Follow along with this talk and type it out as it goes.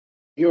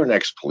you're an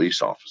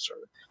ex-police officer.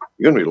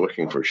 You're going to be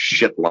looking for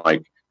shit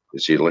like,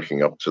 is he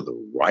looking up to the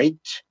right?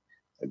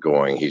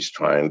 He's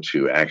trying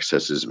to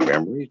access his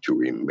memory to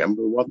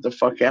remember what the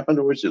fuck happened,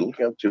 or is he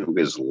looking up to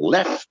his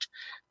left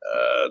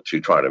to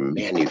try to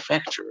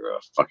manufacture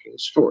a fucking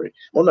story?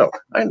 Well, no,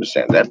 I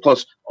understand that,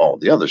 plus all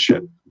the other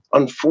shit.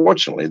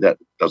 Unfortunately, that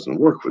doesn't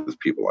work with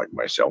people like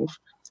myself,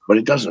 but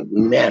it doesn't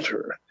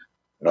matter.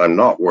 I'm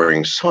not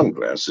wearing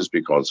sunglasses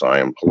because I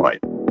am polite.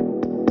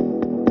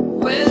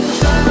 When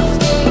times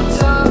get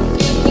tough,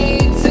 you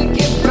need to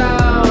get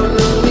down.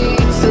 No need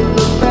to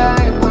look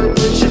backward,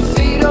 put your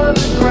feet on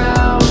the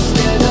ground.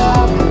 Stand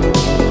up,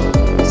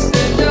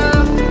 stand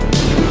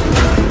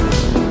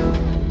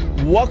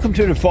up. Welcome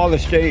to The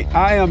Flawless State.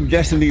 I am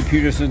Jesse Lee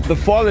Peterson. The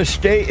Flawless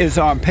State is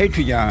on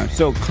Patreon,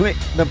 so click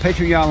the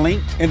Patreon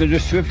link in the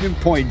description,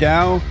 point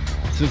down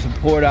to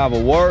support our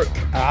work.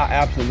 I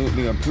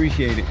absolutely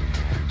appreciate it.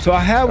 So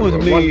I have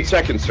with me... 1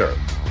 second, sir.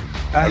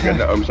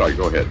 I'm sorry,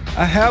 go ahead.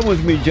 I have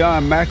with me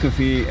John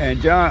McAfee, and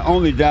John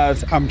only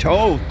does, I'm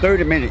told,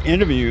 30-minute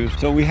interviews,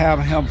 so we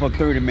have him for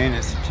 30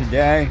 minutes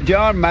today.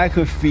 John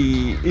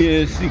McAfee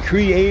is the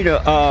creator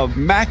of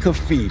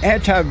McAfee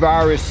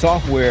antivirus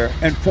software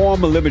and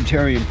former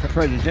Libertarian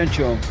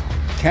presidential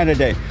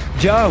candidate.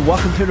 John,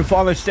 welcome to The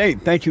Flawless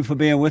State. Thank you for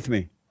being with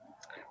me.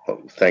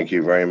 Well, thank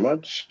you very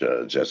much,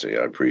 Jesse.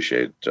 I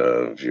appreciate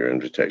your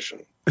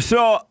invitation.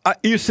 So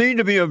you seem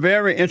to be a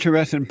very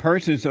interesting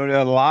person, so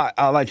there's a lot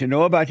I'd like to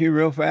know about you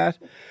real fast.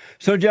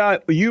 So, John,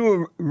 were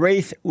you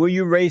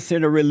raised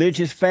in a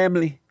religious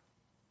family?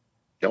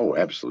 Oh,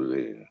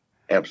 absolutely.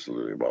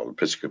 Absolutely. Well,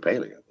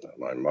 Episcopalian.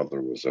 My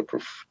mother was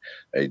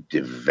a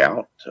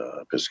devout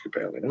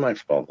Episcopalian. My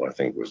father, I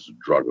think, was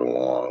drug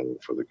along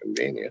for the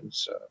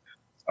convenience.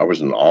 I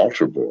was an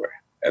altar boy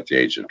at the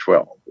age of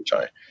 12, which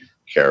I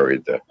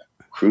carried the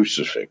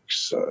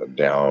crucifix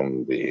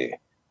down the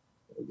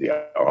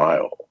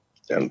aisle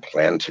and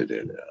planted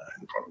it in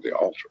front of the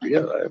altar.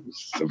 Yeah, it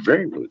was a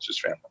very religious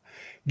family.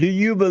 Do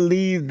you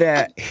believe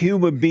that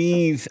human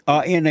beings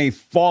are in a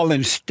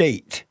fallen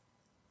state?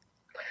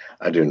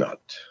 I do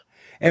not.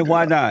 And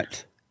why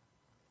not?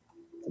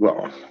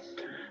 Well,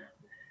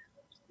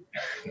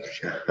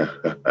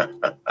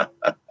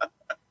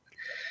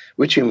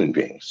 which human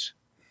beings,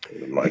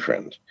 my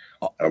friend?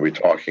 Are we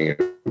talking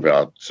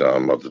about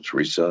Mother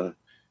Teresa?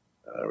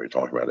 Are we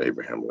talking about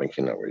Abraham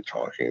Lincoln? Are we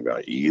talking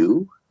about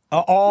you?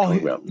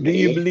 Do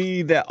you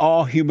believe that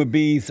all human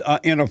beings are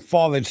in a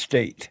fallen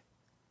state?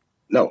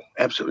 No,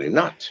 absolutely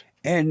not.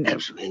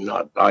 Absolutely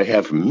not. I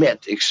have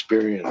met,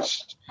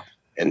 experienced,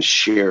 and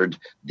shared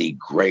the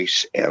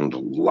grace and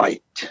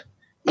light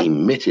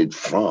emitted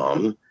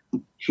from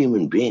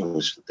human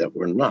beings that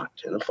were not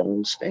in a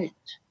fallen state.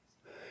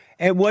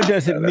 And what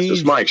does it mean? That's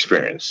just my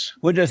experience.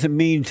 What does it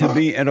mean to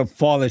be in a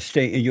fallen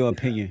state, in your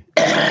opinion?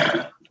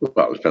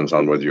 Well, it depends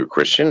on whether you're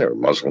Christian or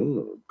Muslim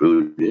or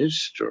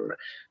Buddhist or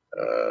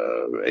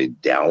a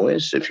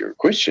Taoist. If you're a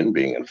Christian,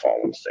 being in a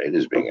fallen state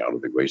is being out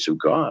of the grace of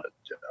God,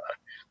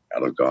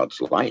 out of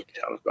God's light,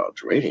 out of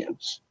God's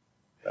radiance.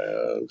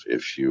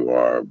 If you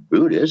are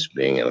Buddhist,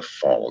 being in a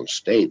fallen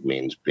state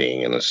means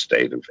being in a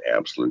state of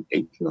absolute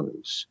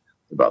ignorance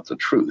about the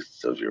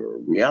truth of your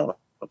reality.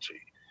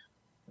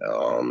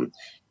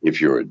 If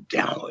you're a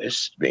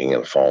Taoist, being in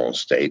a fallen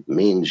state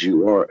means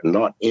you are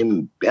not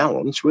in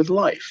balance with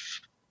life.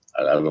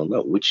 I don't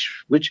know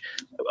which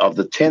of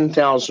the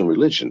 10,000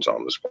 religions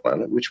on this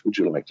planet, which would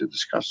you like to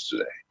discuss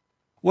today?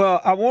 Well,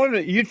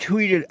 you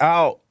tweeted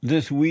out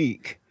this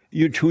week,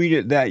 you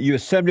tweeted that you're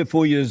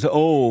 74 years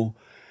old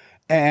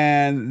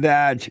and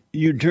that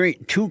you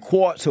drink 2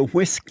 quarts of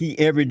whiskey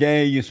every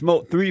day. You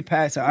smoke 3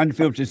 packs of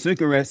unfiltered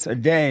cigarettes a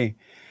day.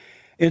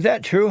 Is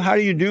that true? How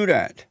do you do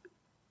that?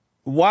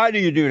 Why do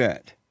you do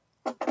that?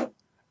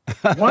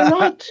 Why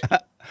not?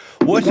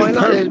 Why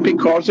not?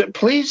 Because it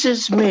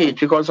pleases me,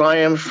 because I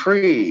am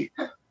free.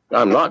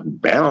 I'm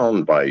not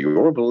bound by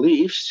your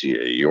beliefs,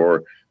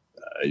 your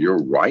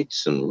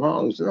rights and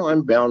wrongs. No,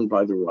 I'm bound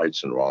by the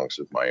rights and wrongs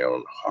of my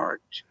own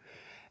heart.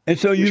 And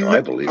so which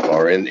I believe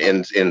are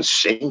in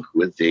sync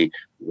with the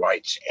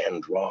rights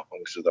and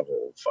wrongs of the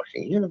whole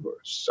fucking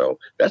universe. So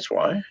that's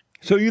why.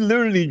 So you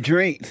literally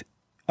drink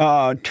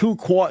 2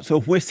 quarts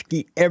of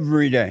whiskey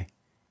every day?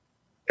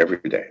 Every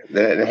day.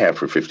 And I have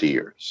for 50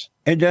 years.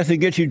 And does it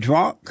get you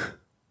drunk?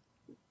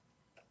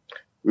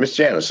 Miss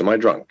Janice, am I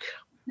drunk?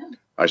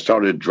 I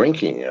started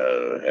drinking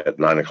at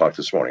 9 o'clock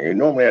this morning.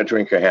 Normally I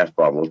drink a half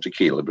bottle of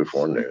tequila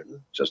before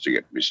noon just to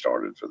get me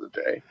started for the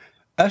day.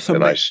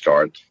 Then I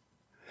start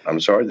on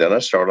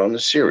the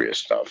serious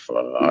stuff.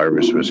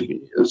 Irish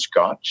whiskey,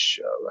 Scotch.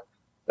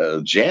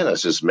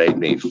 Janice has made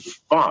me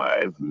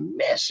 5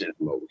 massive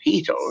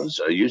mojitos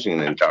using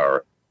an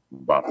entire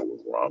bottle of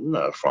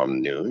rum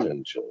from noon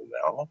until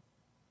now.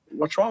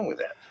 What's wrong with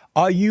that?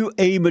 Are you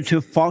able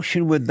to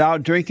function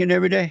without drinking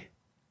every day?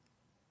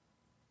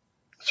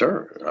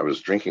 Sir, I was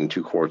drinking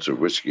 2 quarts of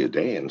whiskey a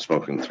day and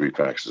smoking 3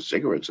 packs of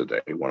cigarettes a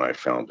day when I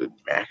founded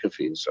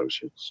McAfee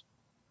Associates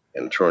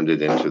and turned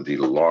it into the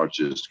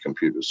largest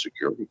computer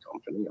security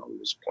company on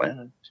this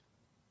planet.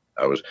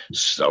 I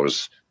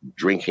was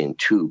drinking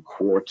 2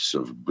 quarts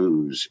of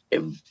booze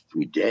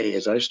every day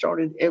as I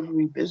started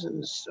every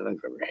business that I've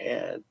ever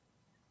had.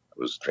 I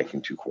was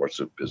drinking 2 quarts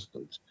of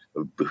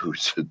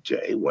booze a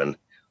day when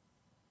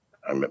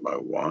I met my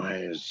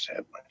wives,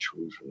 had my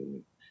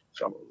children,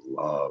 fell in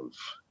love,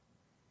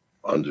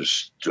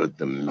 understood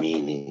the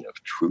meaning of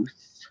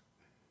truth.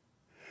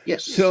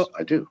 Yes, So,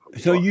 I do.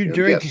 so you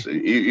drink. Yes,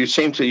 you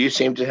seem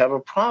to have a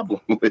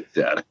problem with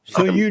that.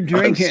 So you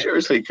drink I'm it.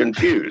 seriously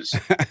confused.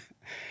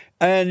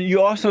 And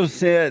you also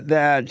said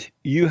that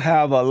you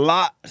have a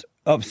lot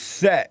of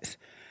sex.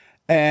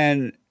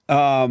 And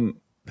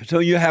so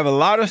you have a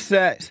lot of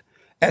sex.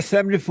 At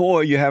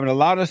 74, you're having a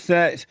lot of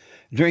sex,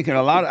 drinking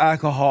a lot of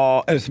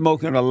alcohol, and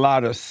smoking a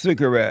lot of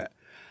cigarette.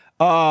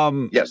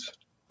 Yes.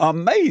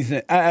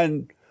 Amazing.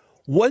 And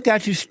what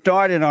got you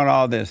started on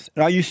all this?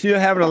 Are you still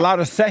having a lot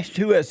of sex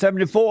too at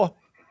 74?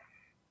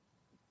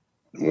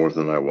 More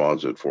than I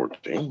was at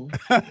 14.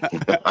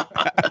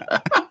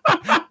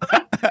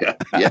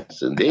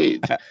 Yes,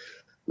 indeed.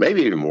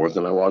 Maybe even more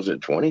than I was at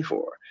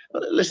 24.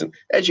 But listen,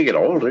 as you get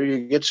older,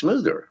 you get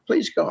smoother.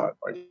 Please God,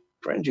 my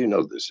friend, you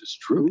know this is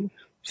true.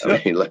 So,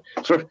 I mean,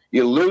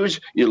 you lose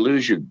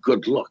your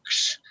good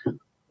looks.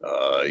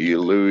 You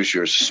lose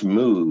your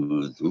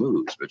smooth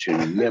moves, but you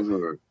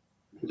never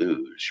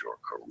lose your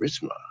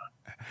charisma.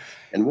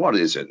 And what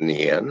is it in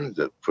the end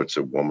that puts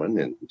a woman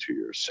into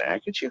your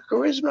sack? It's your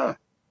charisma.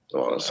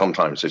 Well,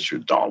 sometimes it's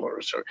your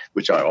dollars,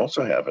 which I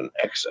also have an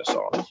excess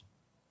of.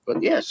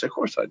 But yes, of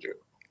course I do.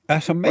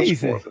 that's Much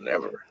amazing. more than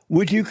ever.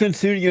 Would you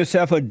consider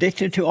yourself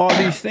addicted to all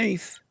these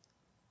things?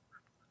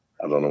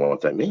 I don't know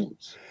what that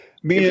means.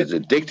 If Meaning, it's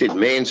addicted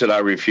means that I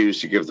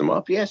refuse to give them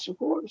up, yes, of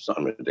course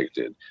I'm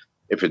addicted.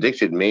 If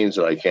addicted means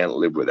that I can't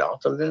live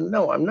without them, then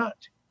no, I'm not.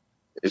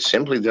 It's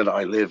simply that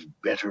I live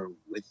better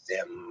with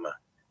them.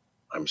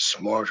 I'm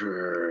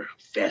smarter,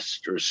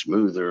 faster,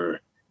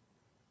 smoother,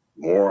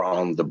 more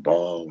on the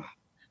ball,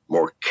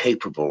 more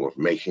capable of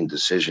making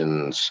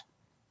decisions,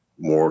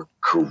 more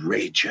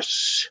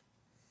courageous,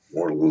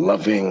 more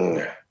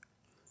loving,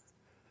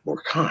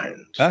 more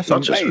kind. That's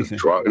not just amazing.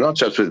 with not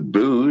just with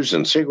booze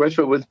and cigarettes,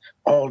 but with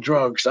all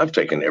drugs. I've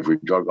taken every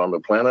drug on the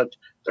planet.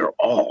 They're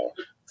all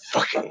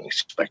fucking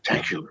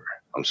spectacular.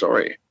 I'm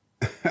sorry,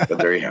 but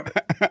there you have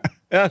it.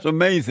 That's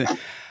amazing.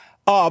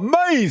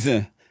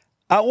 Amazing.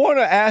 I want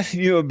to ask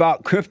you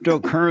about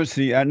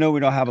cryptocurrency. I know we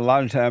don't have a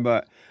lot of time,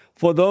 but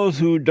for those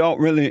who don't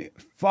really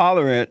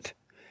follow it,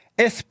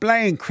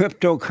 explain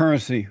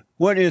cryptocurrency.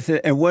 What is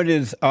it and what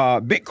is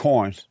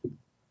Bitcoins?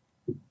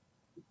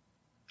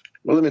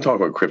 Well, let me talk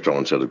about crypto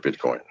instead of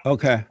Bitcoin.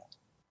 Okay.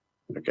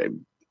 Okay.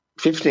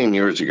 15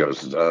 years ago,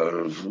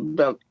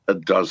 about a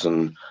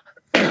dozen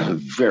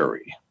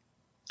very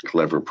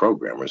clever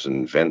programmers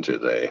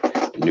invented a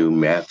new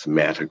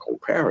mathematical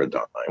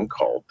paradigm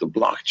called the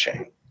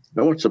blockchain.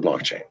 Now, what's the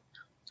blockchain?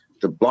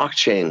 The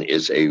blockchain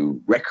is a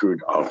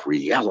record of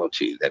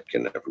reality that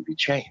can never be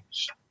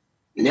changed.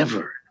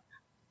 Never.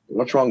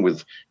 What's wrong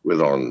with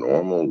our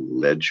normal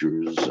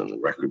ledgers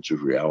and records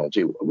of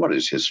reality? What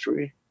is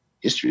history?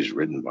 History is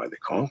written by the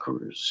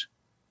conquerors.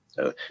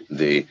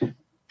 The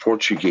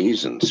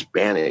Portuguese and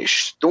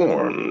Spanish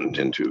stormed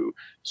into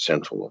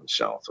Central and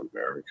South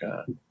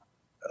America,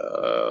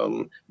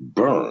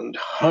 burned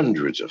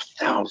hundreds of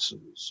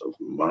thousands of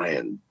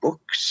Mayan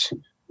books.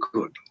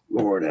 Good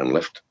Lord, and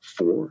left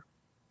 4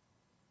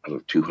 out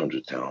of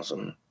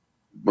 200,000.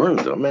 Burned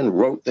them and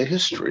wrote the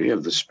history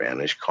of the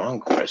Spanish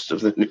conquest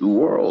of the New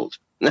World.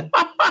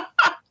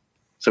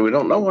 So we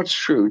don't know what's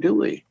true, do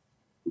we?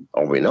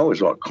 All we know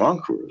is what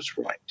conquerors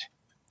write.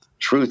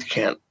 Truth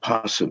can't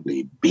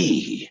possibly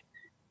be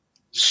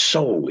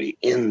solely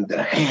in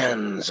the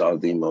hands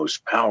of the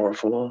most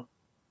powerful,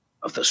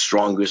 of the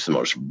strongest, the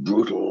most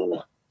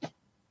brutal,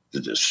 the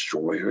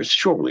destroyers.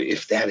 Surely,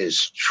 if that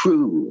is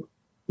true,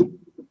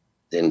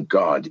 then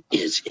God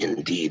is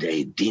indeed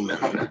a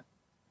demon.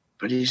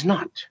 But he's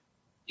not.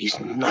 He's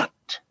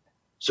not.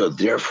 So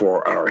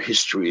therefore, our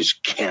histories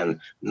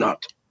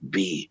cannot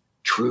be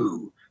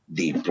true.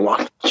 The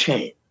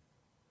blockchain,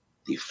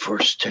 the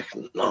first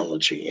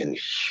technology in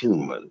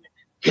human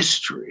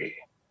history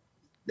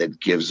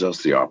that gives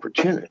us the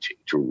opportunity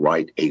to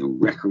write a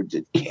record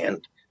that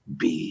can't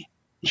be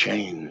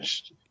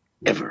changed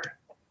ever.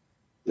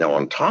 Now,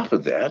 on top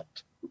of that,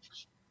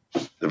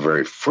 the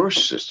very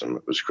first system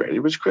that was created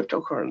was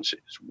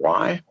cryptocurrencies.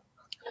 Why?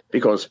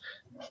 Because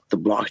the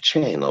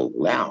blockchain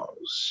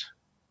allows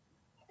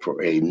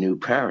for a new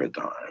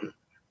paradigm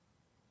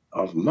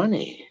of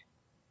money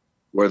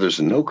where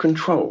there's no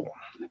control,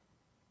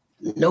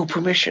 no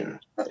permission.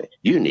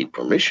 You need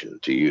permission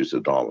to use the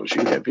dollars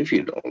you have. If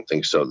you don't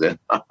think so, then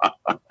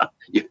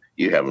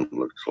you haven't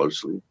looked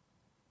closely.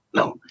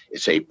 No,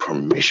 it's a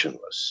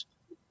permissionless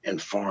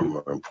and far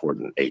more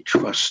important, a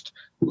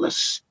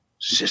trustless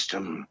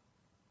system.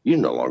 You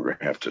no longer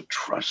have to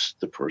trust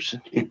the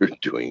person you're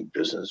doing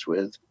business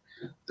with.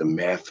 The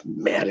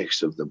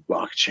mathematics of the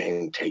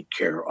blockchain take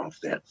care of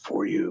that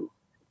for you.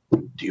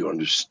 Do you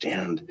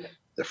understand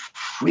the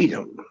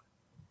freedom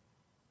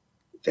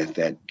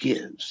that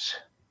gives?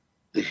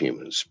 the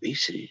human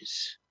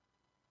species.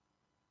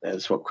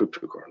 That's what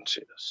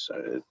cryptocurrency is.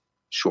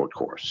 Short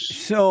course.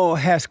 So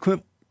has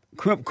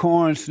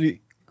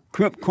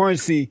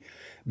cryptocurrency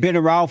been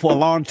around for a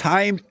long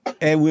time,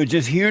 and we're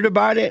just hearing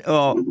about it,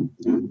 or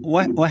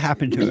what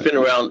happened to It's it? been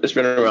around. It's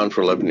been around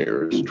for 11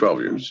 years,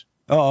 12 years.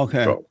 Oh,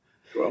 okay.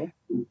 12.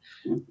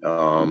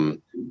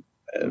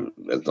 And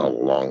it's not a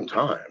long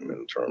time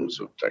in terms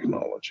of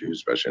technology,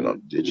 especially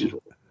not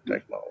digital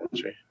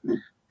technology.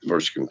 The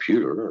first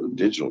computer, or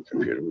digital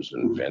computer, was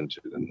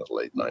invented in the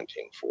late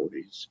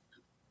 1940s.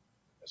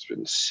 It's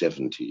been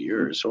 70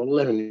 years, so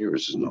 11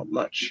 years is not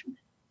much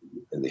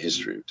in the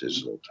history of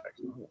digital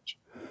technology.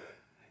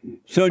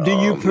 So do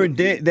you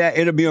predict that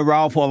it'll be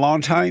around for a long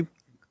time,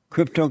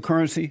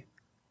 cryptocurrency?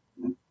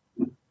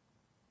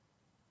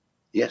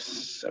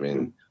 Yes, I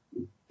mean,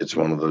 it's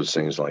one of those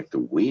things like the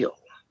wheel.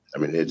 I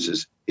mean,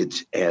 it's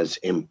as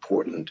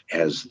important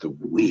as the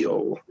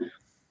wheel.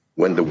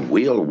 When the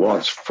wheel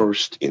was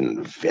first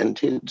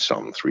invented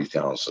some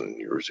 3,000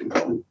 years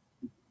ago,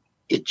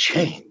 it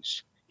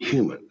changed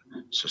human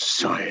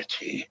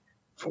society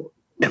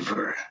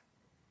forever.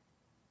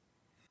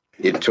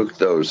 It took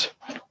those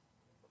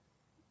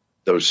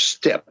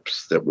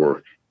steps that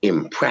were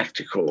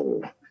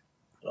impractical,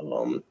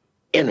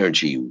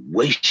 energy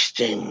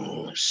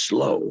wasting,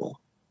 slow,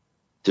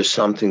 to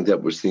something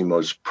that was the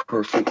most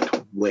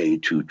perfect way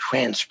to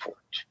transport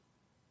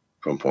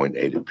from point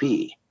A to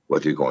B,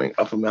 whether you're going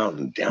up a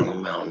mountain, down a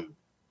mountain,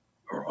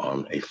 or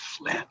on a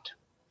flat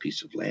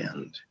piece of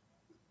land.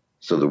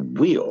 So the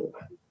wheel,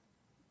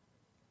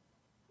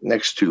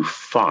 next to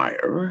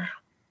fire,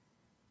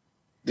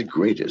 the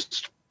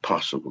greatest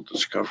possible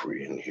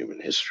discovery in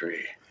human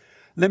history.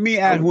 Let me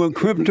ask, will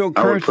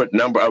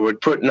cryptocurrency... I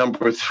would put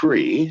number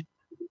 3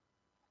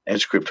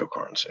 as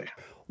cryptocurrency.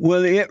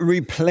 Will it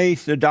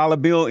replace the dollar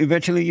bill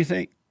eventually, you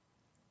think?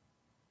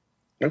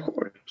 Of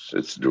course,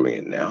 it's doing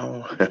it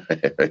now.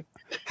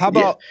 How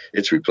about...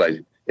 Yeah,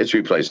 it's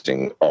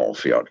replacing all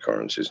fiat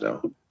currencies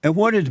now. And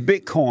what is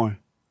Bitcoin?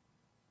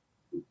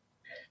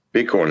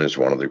 Bitcoin is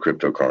one of the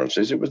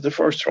cryptocurrencies. It was the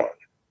first one.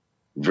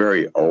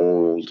 Very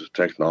old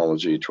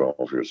technology,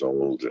 12 years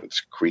old. It's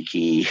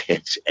creaky,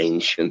 it's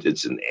ancient,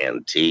 it's an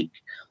antique.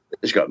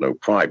 It's got no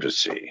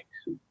privacy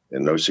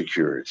and no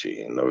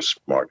security and no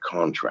smart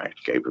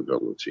contract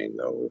capability,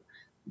 no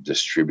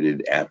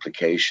distributed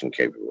application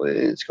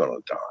capability. It's going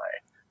to die.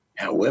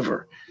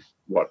 However,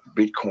 what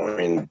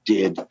Bitcoin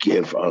did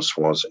give us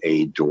was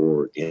a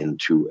door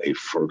into a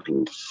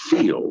fertile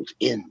field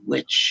in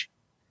which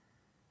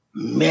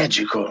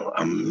magical,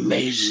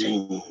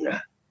 amazing,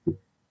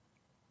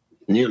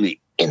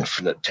 nearly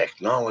infinite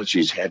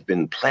technologies had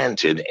been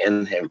planted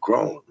and have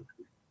grown.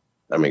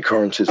 I mean,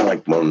 currencies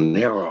like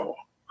Monero.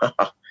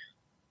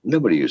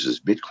 Nobody uses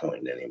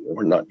Bitcoin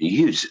anymore, not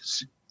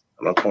uses.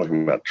 I'm not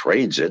talking about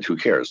trades it. Who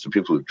cares? The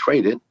people who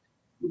trade it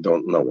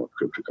don't know what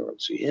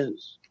cryptocurrency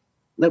is.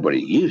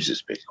 Nobody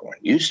uses Bitcoin.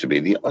 It used to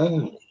be the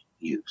only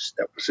use.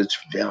 That was its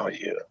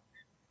value.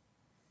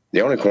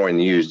 The only coin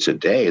used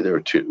today, there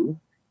are 2.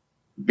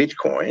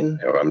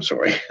 Bitcoin, or I'm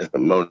sorry,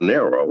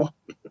 Monero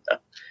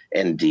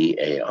and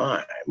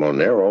DAI.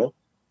 Monero,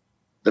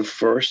 the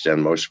first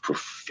and most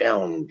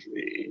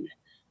profoundly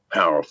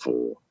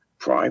powerful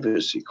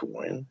privacy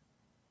coin,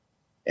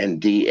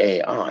 and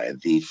DAI,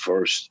 the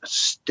first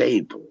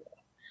stable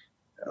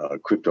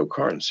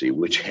cryptocurrency,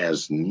 which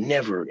has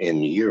never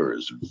in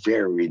years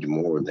varied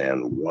more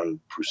than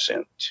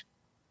 1%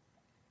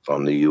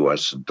 from the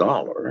US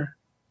dollar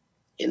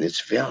in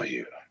its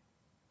value.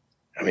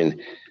 I mean,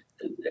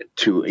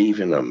 to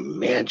even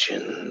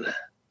imagine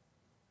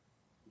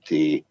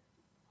the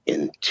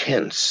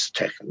intense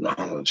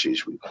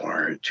technologies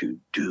required to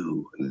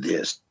do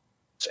this,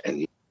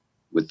 and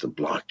with the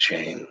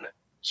blockchain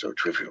so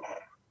trivial.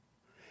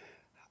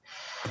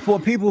 For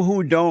people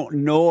who don't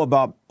know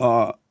about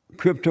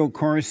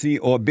cryptocurrency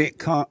or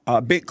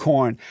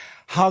Bitcoin,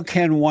 how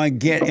can one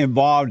get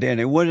involved in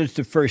it? What is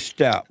the first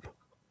step?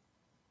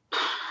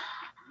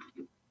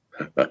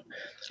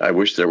 I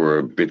wish there were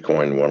a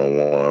Bitcoin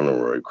 101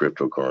 or a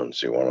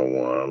cryptocurrency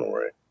 101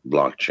 or a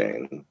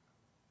blockchain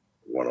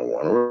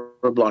 101 or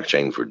a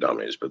blockchain for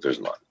dummies, but there's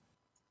not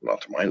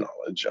to my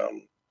knowledge.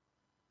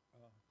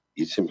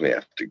 You simply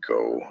have to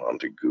go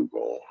onto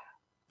Google,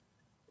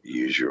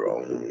 use your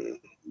own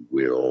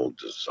will,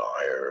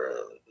 desire,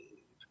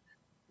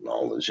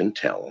 knowledge, and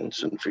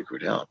talents, and figure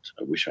it out.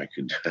 I wish I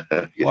could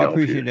I help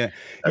appreciate you. that.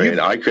 I mean,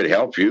 I could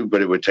help you,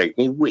 but it would take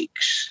me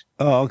weeks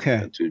Oh,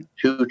 okay. to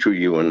tutor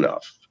you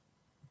enough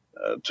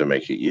to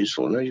make it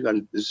useful. No,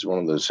 this is one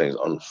of those things,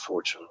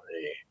 unfortunately,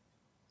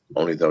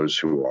 only those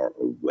who are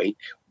awake,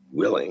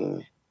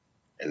 willing,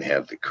 and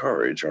have the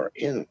courage are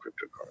in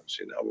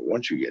cryptocurrency now. But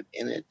once you get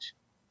in it,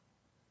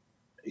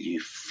 you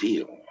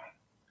feel,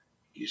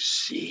 you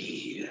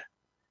see,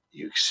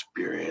 you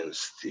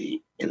experience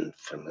the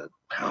infinite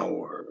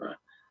power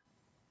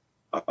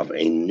of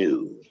a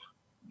new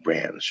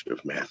branch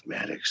of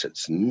mathematics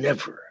that's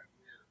never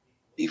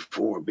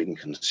before been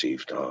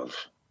conceived of.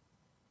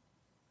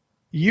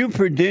 You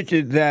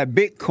predicted that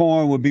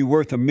Bitcoin would be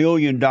worth $1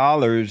 million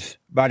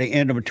by the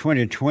end of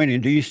 2020.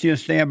 Do you still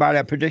stand by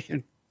that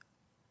prediction?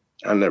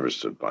 I never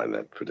stood by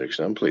that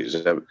prediction. I'm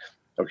pleased.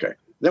 Okay,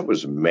 that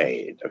was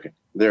made. Okay,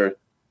 there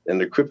in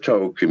the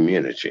crypto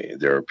community,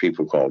 there are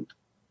people called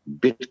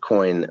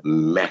Bitcoin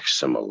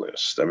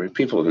maximalists. I mean,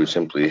 people who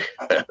simply,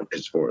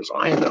 as far as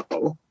I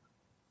know,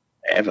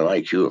 have an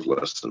IQ of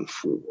less than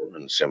 4,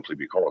 and simply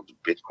because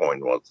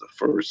Bitcoin was the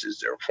first, is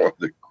therefore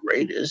the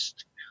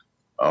greatest.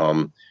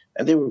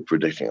 And they were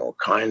predicting all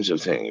kinds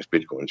of things.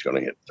 Bitcoin's going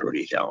to hit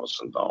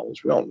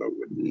 $30,000. We all know it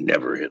would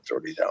never hit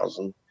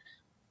 30,000.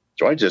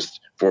 So I just,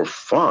 for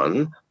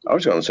fun, I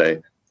was going to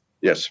say,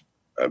 yes,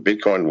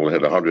 Bitcoin will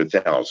hit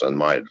 100,000.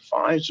 My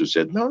advisor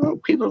said, no,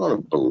 people are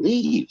going to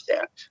believe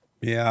that.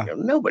 Yeah. You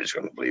know, nobody's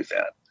going to believe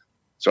that.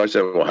 So I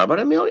said, well, how about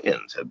 $1 million?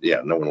 Said,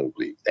 yeah, no one will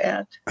believe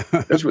that.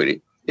 That's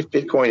really, if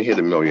Bitcoin hit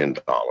 $1 million,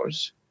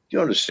 you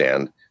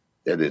understand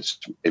that it's,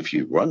 if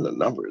you run the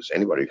numbers,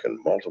 anybody can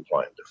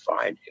multiply and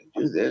divide can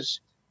do this,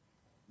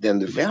 then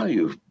the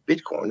value of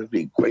Bitcoin would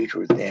be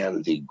greater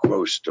than the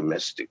gross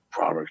domestic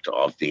product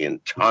of the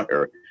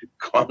entire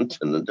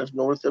continent of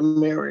North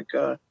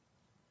America.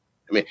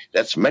 I mean,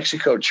 that's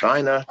Mexico,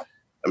 China,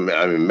 I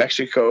mean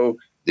Mexico,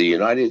 the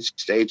United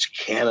States,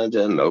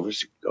 Canada, Nova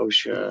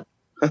Scotia.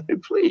 I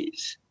mean,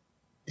 please.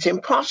 It's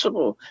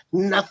impossible.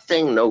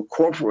 Nothing, no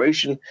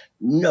corporation,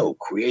 no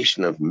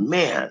creation of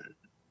man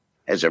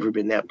has ever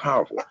been that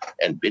powerful.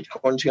 And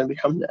Bitcoin's going to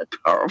become that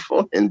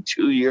powerful in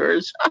 2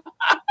 years.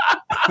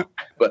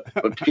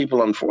 but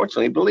people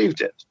unfortunately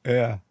believed it.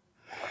 Yeah.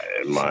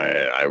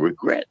 I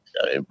regret.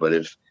 But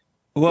if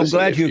well, I'm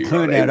glad you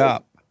cleared that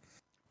up.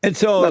 And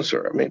so, no,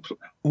 sir. I mean,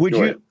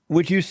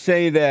 would you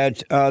say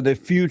that the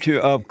future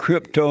of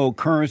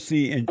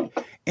cryptocurrency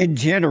in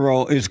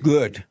general is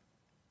good?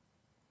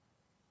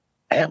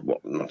 Well,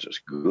 not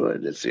just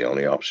good. It's the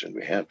only option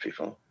we have,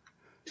 people.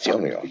 It's the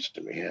only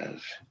option we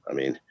have. I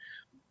mean,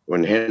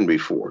 when Henry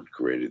Ford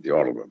created the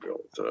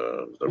automobile,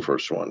 the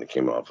first one that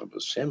came off of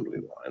assembly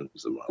line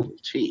was the Model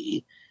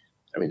T.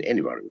 I mean,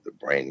 anybody with a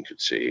brain could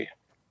see,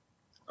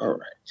 all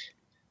right,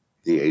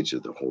 the age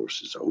of the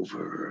horse is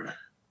over.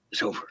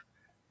 It's over.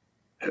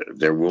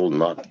 There will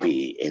not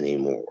be any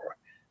more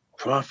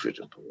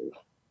profitable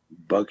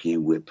buggy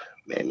whip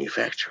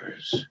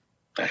manufacturers.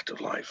 Fact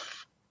of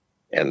life.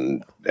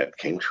 And that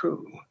came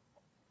true.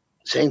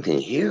 Same thing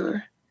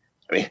here.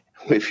 I mean,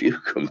 if you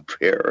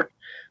compare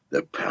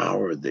the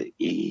power, the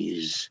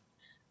ease,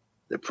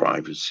 the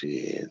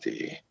privacy,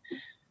 the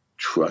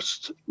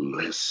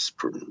trustless,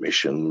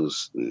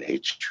 permissionless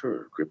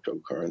nature of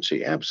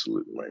cryptocurrency,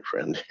 absolutely, my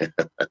friend.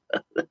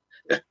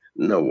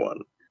 No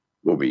one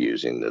will be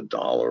using the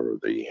dollar or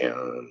the yen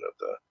or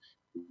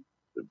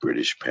the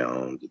British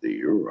pound, the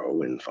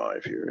euro in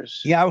 5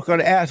 years. Yeah, I was going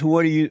to ask,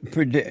 what do you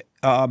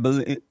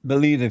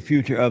believe the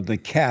future of the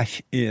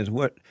cash is?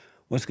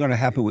 What's going to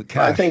happen with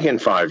cash? I think in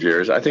 5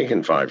 years,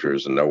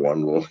 no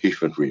one will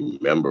even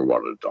remember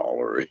what a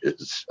dollar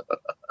is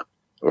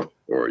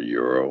or a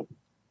euro.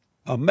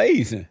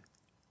 Amazing.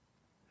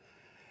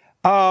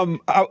 I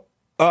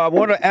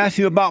want to ask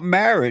you about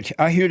marriage.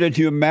 I hear that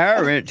you're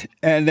married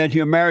and that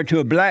you're married to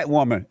a black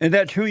woman. Is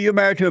that true? You're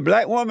married to a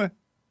black woman?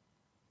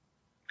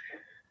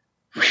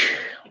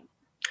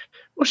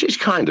 Well, she's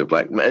kind of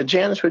black.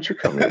 Janice, would you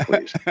come here,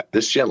 please?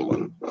 This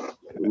gentleman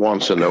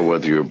wants to know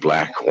whether you're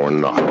black or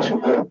not.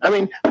 I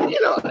mean, you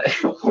know,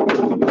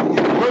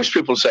 most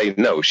people say,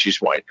 no,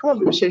 she's white. Come on,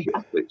 let me sit here,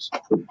 please.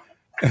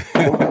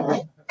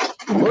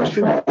 Most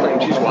people claim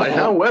she's white.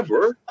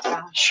 However,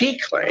 she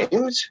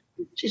claims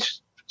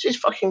she's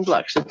fucking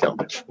black. Sit down,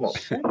 bitch. Come on.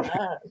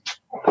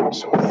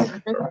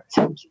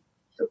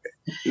 Okay.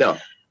 No.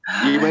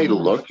 You may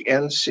look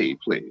and see,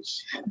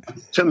 please.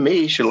 To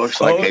me, she looks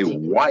like a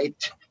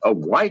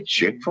white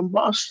chick from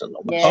Boston.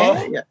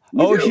 Yeah.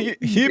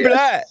 She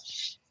black.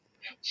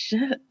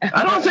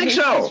 I don't think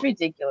so. It's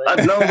ridiculous.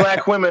 I've known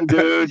black women,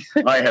 dude.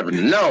 I have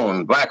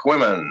known black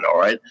women. All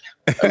right.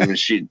 I mean,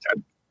 she,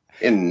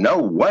 in no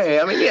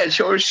way. I mean, yeah,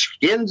 her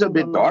skin's a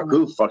bit dark.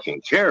 Who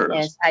fucking cares?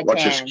 Yes, I what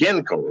can. your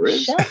skin color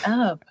is? Shut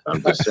up.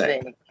 I'm just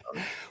saying.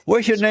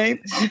 What's your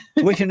name?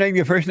 What's your name?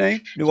 Your first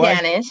name?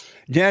 Janice.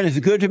 Janice,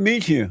 good to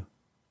meet you.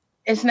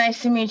 It's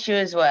nice to meet you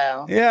as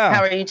well. Yeah.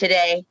 How are you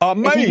today?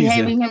 Amazing. Is he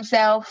behaving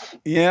himself?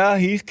 Yeah,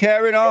 he's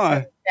carried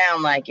on.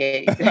 Sound like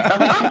it.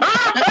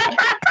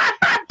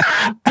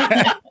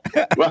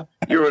 Well,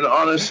 you're an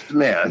honest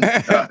man,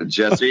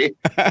 Jesse.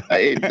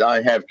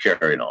 I have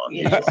carried on.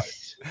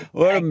 Yes.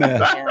 What a mess.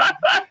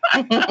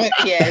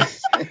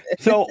 Yes.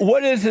 So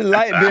what is it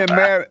like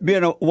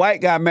being a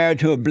white guy married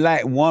to a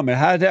black woman?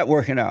 How's that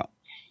working out?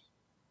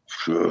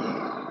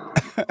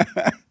 I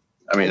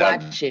mean,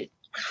 Watch it.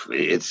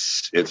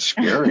 It's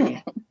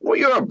scary. Well,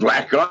 you're a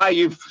black guy.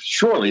 You've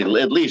surely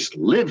at least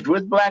lived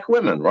with black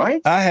women,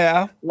 right? I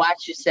have.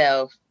 Watch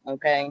yourself,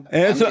 okay?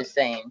 I'm just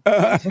saying.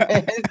 I'm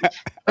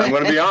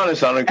going to be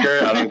honest. I don't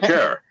care. I don't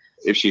care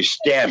if she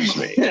stabs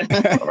me.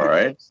 All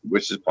right,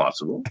 which is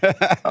possible.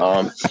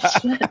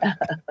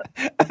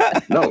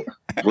 No,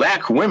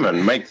 black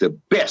women make the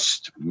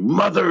best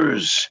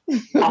mothers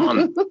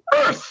on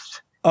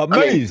earth.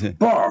 Amazing.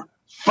 I mean,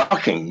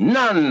 Fucking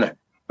none.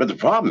 But the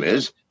problem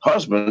is,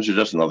 husbands are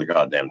just another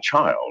goddamn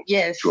child.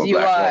 Yes, to a you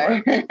black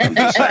are. woman. I'm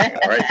just saying,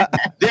 right?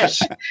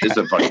 This is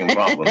the fucking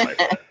problem. My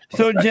friend.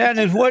 So,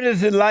 Janice, what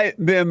is it like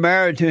being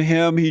married to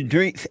him? He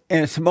drinks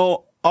and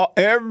smokes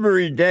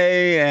every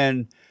day,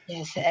 and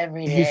Yes,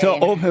 every day. he's so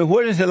open.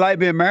 What is it like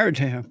being married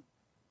to him?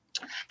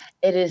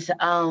 It is,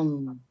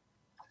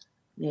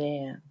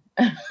 yeah.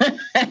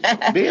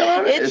 Be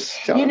honest.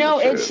 It's, Tell you the know,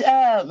 truth.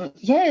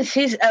 it's, yes,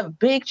 he's a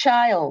big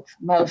child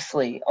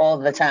mostly all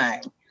the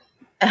time.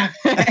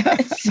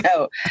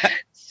 so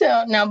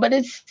no, but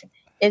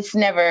it's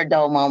never a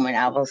dull moment.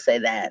 I will say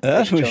that.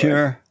 That's for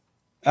sure.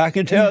 I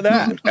can tell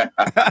that.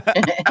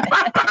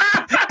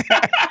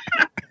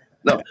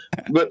 No,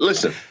 but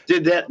listen,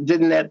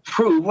 didn't that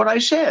prove what I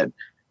said?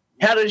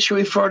 How did she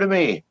refer to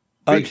me?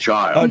 Big A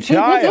child.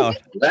 child.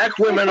 Black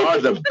women are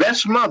the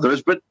best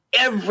mothers, but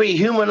every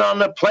human on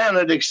the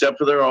planet, except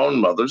for their own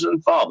mothers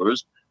and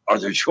fathers, are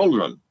their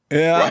children.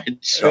 Yeah. Right?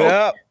 So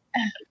Yeah.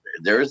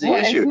 there's the Well,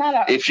 it's issue.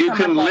 not a- If you not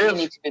can my fault you live,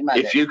 need to be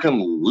mothered. if you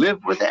can live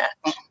with that,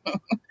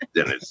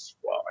 then it's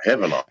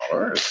heaven on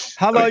earth.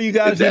 How long you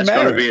guys been That's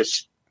going to married?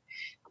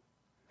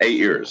 be 8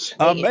 years.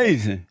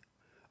 Amazing.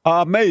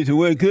 Amazing.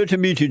 Well, good to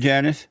meet you,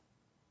 Janice.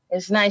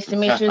 It's nice to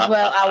meet you as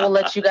well. I will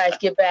let you guys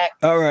get back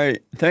All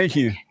right. Thank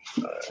you.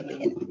 to the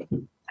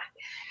interview.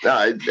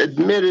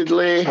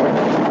 Admittedly,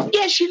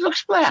 yeah, she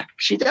looks black.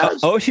 She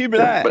does. Oh, she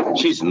black. But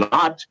she's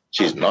not.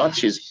 She's not.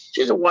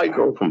 She's a white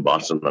girl from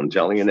Boston. I'm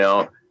telling you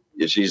now.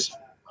 She's,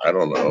 I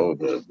don't know,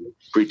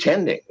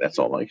 pretending. That's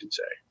all I can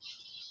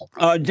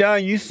say.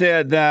 John, you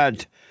said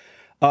that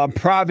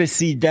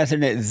privacy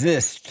doesn't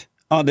exist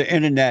on the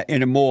internet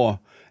anymore.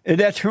 Is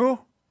that true?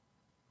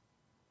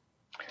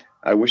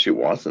 I wish it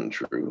wasn't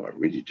true. I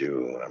really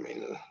do. I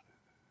mean,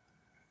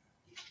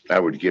 I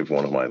would give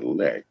one of my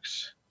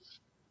legs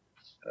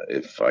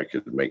if I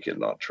could make it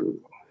not true.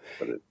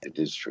 But it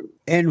is true.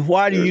 And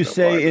why do There's you no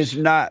say privacy. it's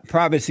not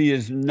privacy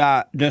is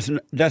not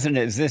doesn't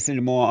exist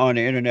anymore on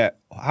the internet?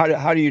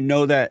 How do you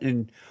know that,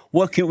 and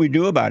what can we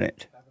do about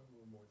it?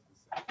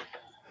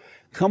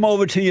 Come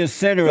over to your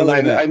center a Well,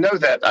 little I bit. know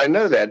that. I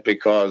know that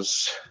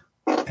because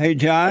Hey,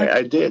 John,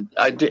 I did.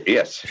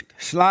 Yes.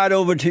 slide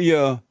over to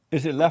your.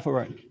 Is it left or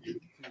right?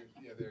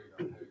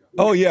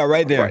 Oh yeah,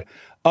 right there. Right.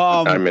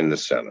 I'm in the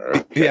center.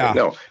 Okay. yeah.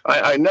 No,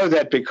 I know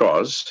that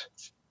because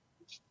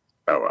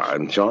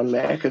I'm John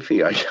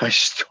McAfee. I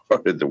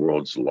started the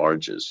world's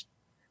largest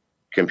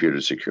computer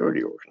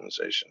security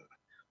organization.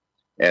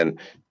 And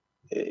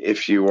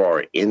if you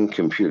are in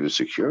computer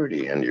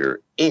security and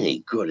you're any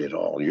good at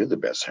all, you're the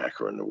best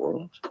hacker in the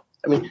world.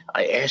 I mean,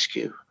 I ask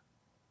you,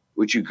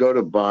 would you go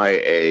to buy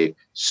a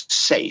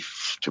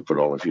safe to put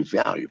all of your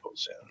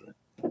valuables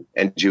in?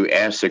 And you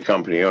ask the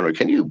company owner,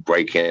 can you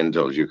break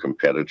into your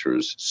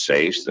competitors'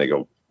 safes? And they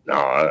go, no,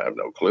 I have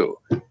no clue.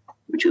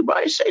 Would you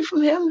buy a safe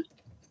from him?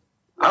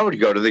 I would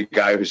go to the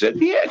guy who said,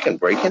 yeah, I can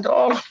break into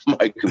all of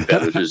my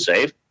competitors'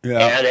 safe Yeah.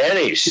 and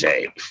any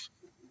safe.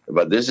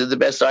 But this is the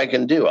best I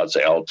can do. I'd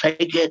say, I'll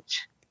take it.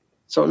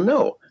 So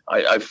no,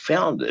 I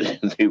founded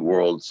the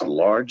world's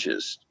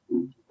largest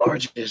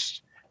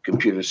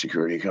computer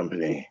security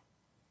company.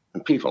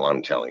 And people,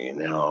 I'm telling you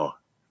now,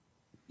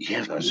 you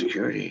have no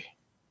security.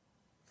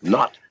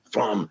 Not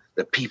from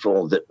the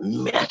people that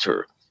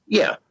matter.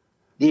 Yeah,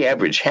 the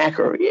average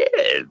hacker, yeah,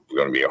 it's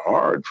going to be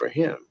hard for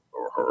him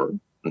or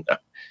her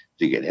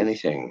to get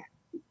anything.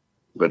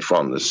 But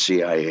from the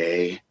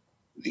CIA,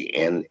 the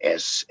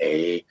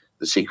NSA,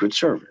 the Secret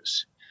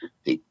Service,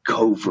 the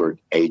covert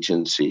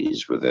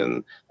agencies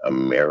within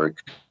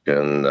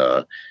American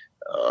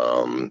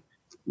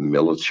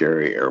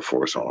military, Air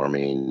Force,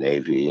 Army,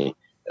 Navy,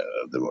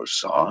 the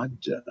Mossad,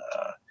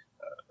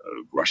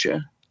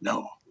 Russia,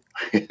 no.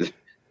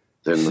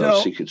 There are no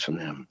So- secrets from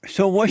them.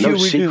 So what No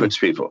should we secrets,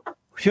 people.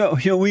 do?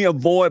 Should we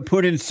avoid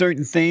putting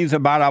certain things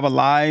about our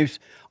lives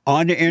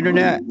on the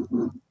internet?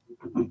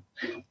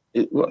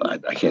 Well,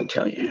 I can't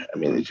tell you. I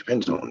mean, it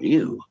depends on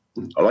you.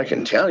 All I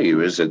can tell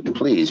you is that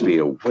please be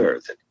aware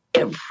that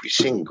every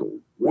single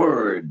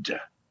word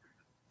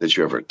that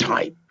you ever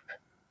type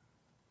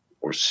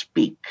or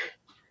speak,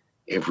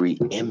 every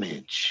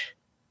image,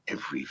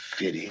 every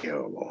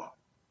video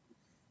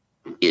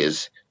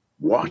is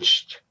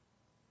watched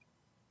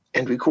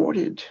and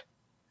recorded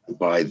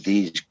by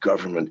these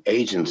government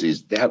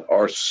agencies that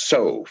are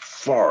so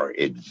far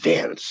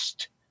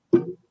advanced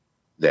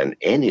than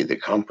any of the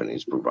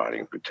companies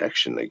providing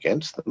protection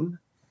against them.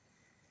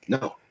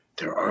 No,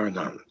 there are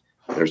none.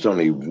 There's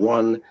only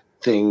one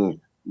thing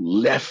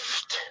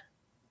left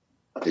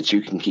that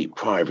you can keep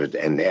private,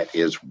 and that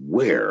is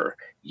where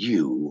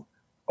you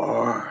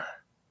are.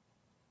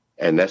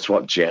 And that's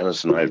what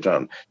Janice and I have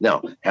done.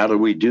 Now, how do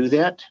we do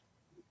that?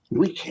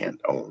 We can't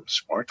own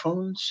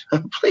smartphones.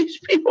 Please,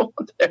 people,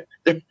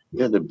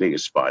 they're the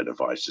biggest spy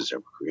devices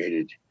ever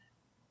created.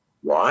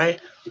 Why?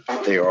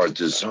 They are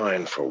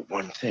designed for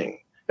one thing.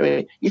 I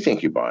mean, you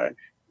think you buy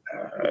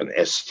an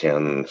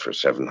S10 for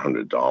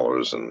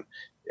 $700 and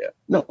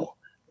no,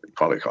 it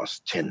probably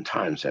costs 10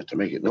 times that to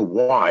make it. Now,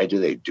 why do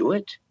they do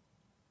it?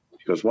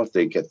 Because what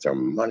they get their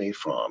money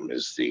from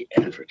is the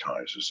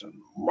advertisers and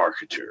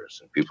marketers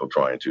and people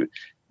trying to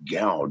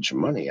gouge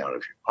money out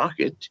of your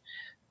pocket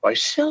by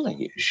selling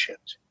you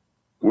shit.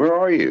 Where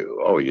are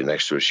you? Oh, you're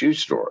next to a shoe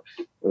store.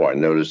 Oh, I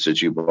noticed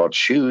that you bought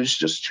shoes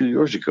just 2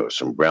 years ago,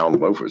 some brown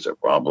loafers that are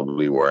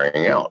probably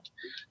wearing out.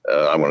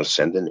 I want to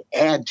send an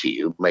ad to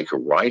you, make a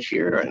right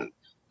here, and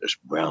there's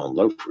brown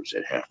loafers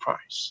at half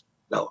price.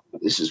 No,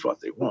 this is what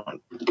they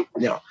want.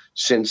 Now,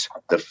 since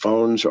the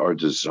phones are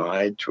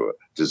designed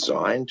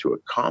to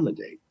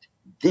accommodate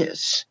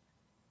this,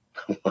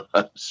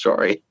 I'm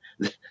sorry,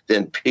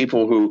 then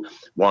people who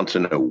want to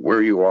know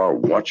where you are,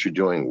 what you're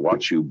doing,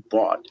 what you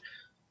bought,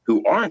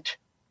 who aren't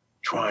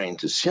trying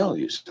to sell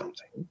you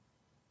something,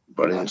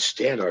 but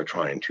instead are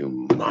trying to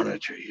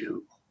monitor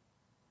you,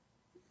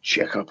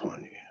 check up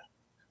on you,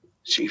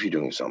 see if you're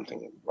doing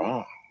something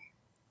wrong,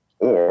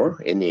 or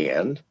in the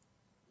end,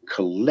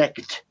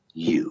 collect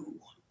you.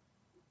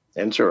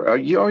 And sir, are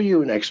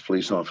you an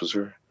ex-police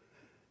officer?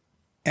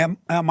 Am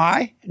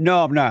I?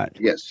 No, I'm not.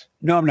 Yes.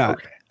 No, I'm not.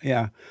 Okay.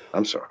 Yeah.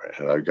 I'm sorry.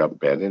 I got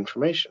bad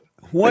information.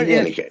 What in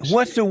any case,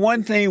 what's the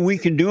one thing we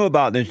can do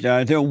about this,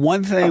 John? Is there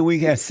one thing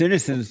we as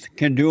citizens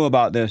can do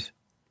about this?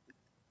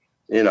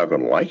 you're not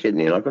going to like it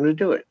and you're not going to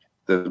do it.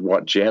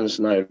 What Janice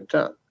and I have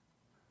done,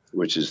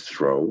 which is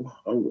throw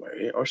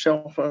away our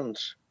cell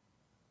phones.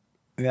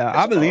 Yeah, That's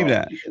I believe all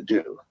that. you can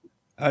do.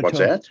 I What's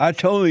that? I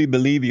totally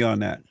believe you on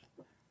that.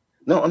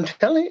 No, I'm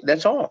telling you,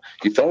 that's all.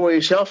 You throw away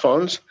your cell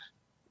phones,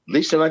 at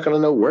least they're not going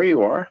to know where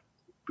you are.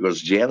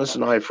 Because Janice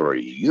and I, for a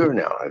year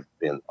now, have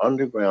been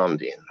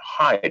underground in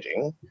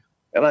hiding.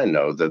 And I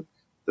know that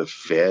the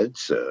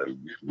feds,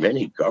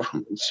 many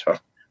governments are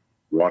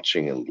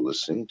watching and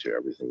listening to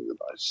everything that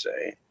I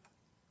say.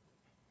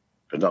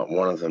 But not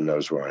one of them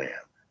knows where I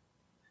am.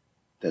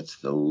 That's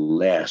the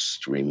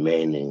last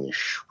remaining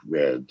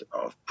shred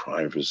of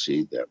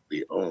privacy that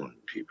we own,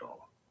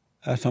 people.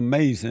 That's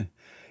amazing.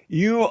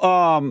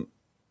 I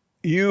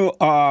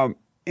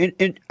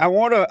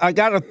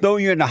gotta throw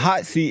you in the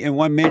hot seat in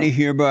 1 minute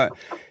here, but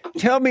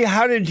tell me,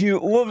 how did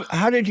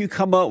you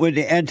come up with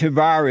the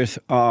antivirus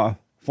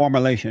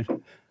formulation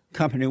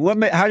company?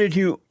 How did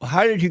you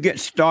get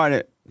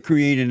started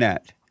creating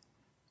that?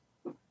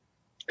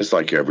 It's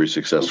like every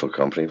successful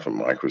company, from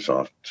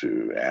Microsoft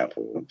to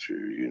Apple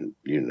to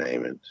you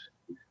name it,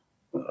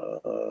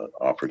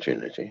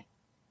 opportunity.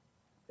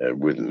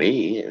 With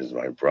me is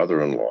my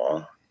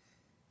brother-in-law,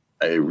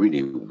 a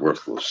really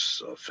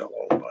worthless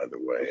fellow, by the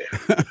way.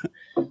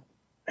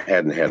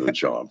 Hadn't had a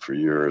job for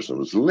years and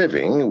was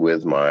living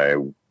with my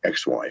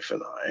ex-wife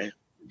and I. It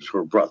was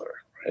her brother,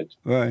 right?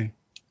 Right.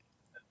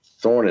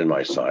 Thorn in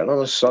my side. On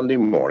a Sunday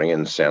morning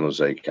in San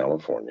Jose,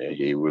 California,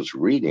 he was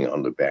reading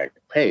on the back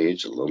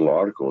page a little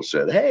article that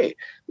said, "Hey,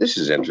 this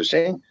is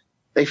interesting.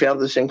 They found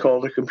this thing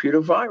called a computer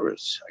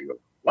virus." I go,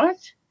 "What?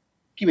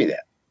 Give me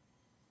that."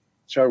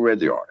 So I read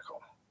the article.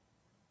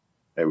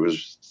 It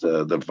was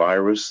the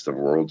virus, the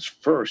world's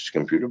first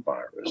computer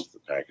virus. The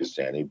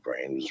Pakistani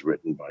brain was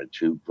written by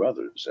two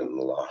brothers in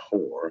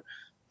Lahore,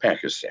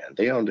 Pakistan.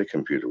 They owned a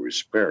computer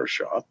repair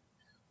shop.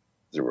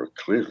 They were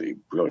clearly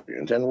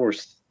brilliant and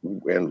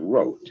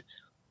wrote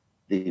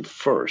the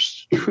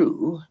first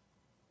true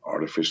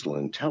artificial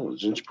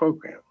intelligence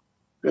program.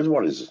 Because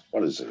what is it?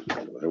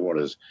 What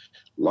is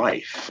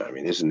life? I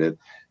mean, isn't it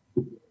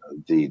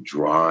the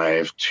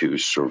drive to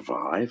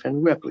survive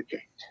and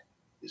replicate?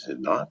 Is it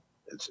not?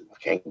 It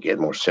can't get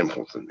more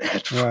simple than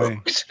that,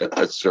 Right.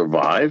 folks.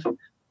 Survive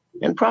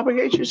and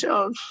propagate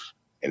yourself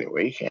any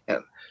way you can.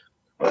 Well,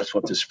 that's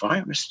what this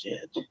virus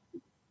did.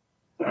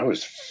 I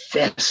was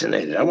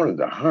fascinated. I wanted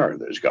to hire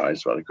those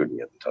guys, but I couldn't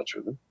get in touch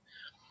with them.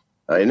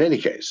 In any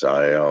case,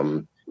 I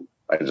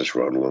just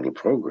wrote a little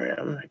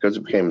program because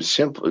it became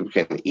simple. It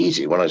became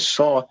easy when I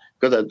saw,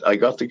 because I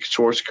got the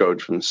source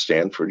code from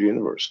Stanford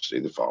University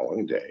the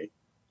following day.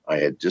 I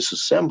had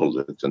disassembled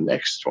it the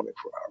next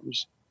 24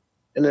 hours.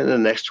 And in the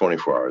next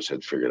 24 hours,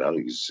 had figured out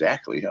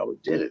exactly how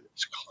it did it.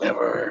 It's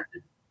clever.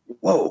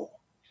 Whoa,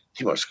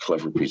 the most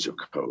clever piece of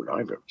code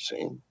I've ever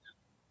seen.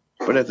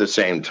 But at the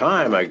same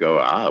time, I go,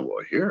 well,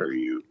 here are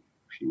you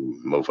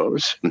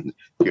mofos, and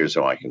here's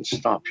how I can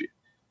stop you.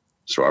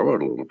 So I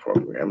wrote a little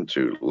program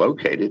to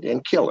locate it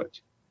and kill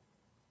it.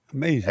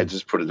 Amazing. I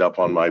just put it up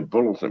on my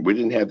bulletin. We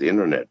didn't have the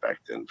internet back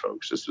then,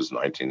 folks. This was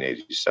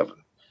 1987.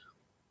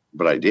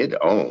 But I did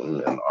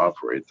own and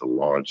operate the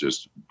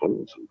largest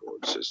bulletin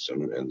board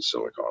system in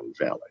Silicon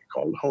Valley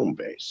called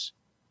Homebase.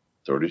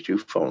 32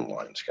 phone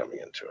lines coming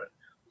into it.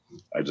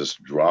 I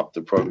just dropped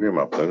the program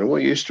up there. And the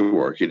way it used to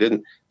work, you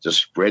didn't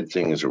just spread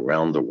things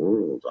around the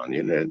world on the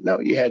internet. No,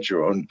 you had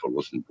your own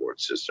bulletin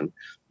board system.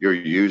 Your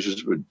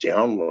users would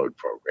download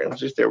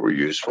programs. If they were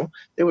useful,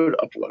 they would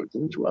upload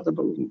them to other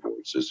bulletin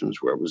board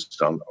systems where it was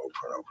done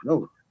over and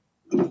over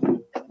and over.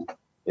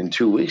 In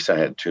 2 weeks, I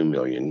had 2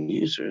 million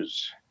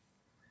users.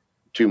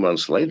 2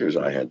 months later,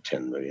 I had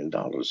 $10 million in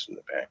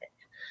the bank.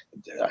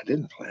 I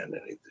didn't plan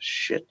any of this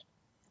shit.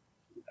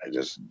 I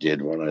just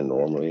did what I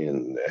normally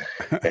and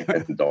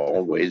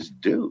always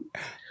do.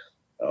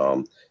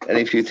 And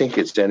if you think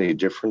it's any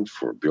different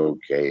for Bill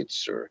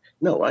Gates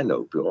no, I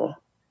know Bill.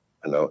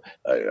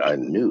 I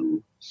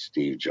knew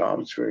Steve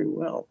Jobs very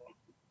well.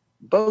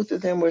 Both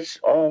of them was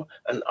all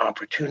an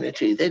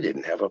opportunity. They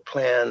didn't have a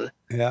plan.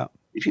 Yeah.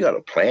 If you got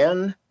a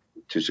plan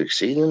to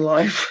succeed in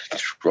life,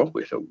 throw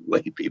it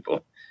away,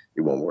 people.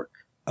 It won't work.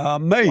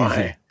 Amazing.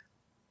 Why?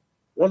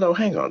 Well, no,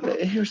 hang on.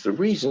 Here's the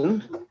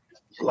reason.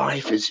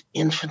 Life is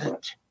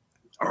infinite.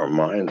 Our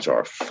minds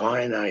are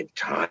finite,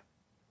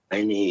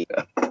 tiny,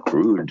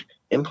 crude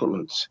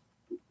implements.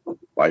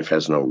 Life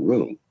has no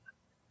room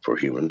for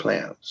human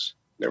plans.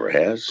 Never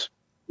has,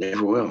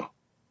 never will.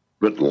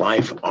 But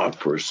life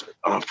offers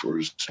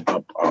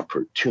up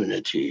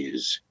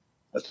opportunities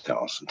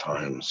 1,000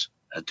 times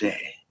a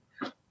day.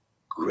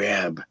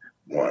 Grab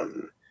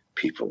one,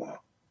 people.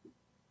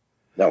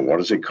 Now, what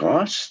does it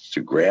cost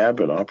to grab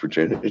an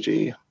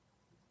opportunity?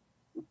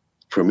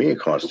 For me, it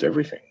cost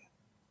everything.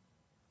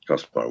 It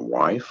cost my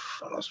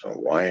wife. I lost my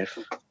wife.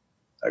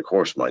 Of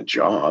course, my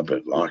job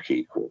at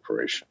Lockheed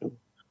Corporation,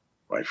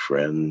 my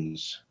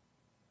friends,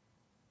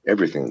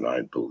 everything that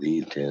I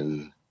believed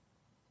in,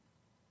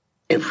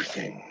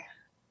 everything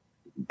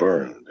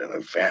burned and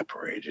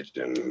evaporated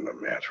in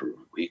a matter of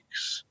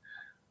weeks.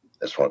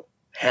 That's what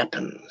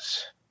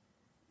happens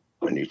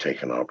when you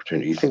take an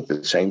opportunity. You think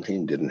the same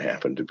thing didn't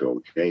happen to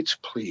Bill Gates?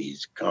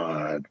 Please,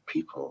 God,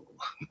 people,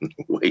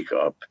 wake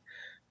up.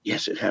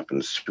 Yes, it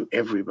happens to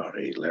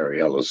everybody.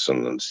 Larry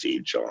Ellison and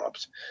Steve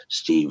Jobs,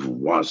 Steve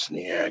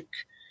Wozniak,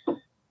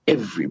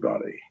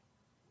 everybody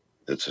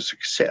that's a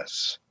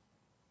success.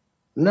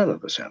 None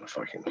of us had a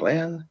fucking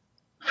plan.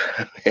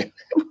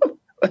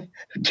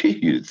 Do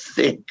you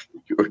think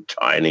your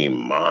tiny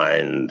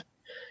mind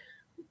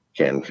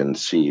can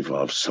conceive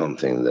of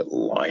something that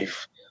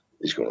life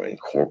is going to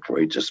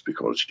incorporate just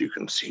because you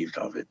conceived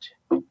of it?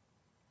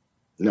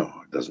 No,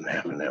 it doesn't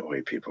happen that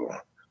way, people.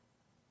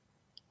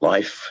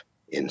 Life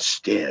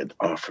instead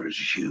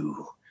offers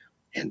you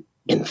an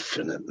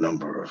infinite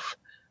number of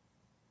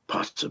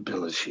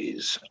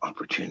possibilities,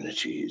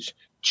 opportunities,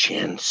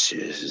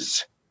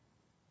 chances.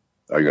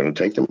 Are you going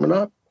to take them or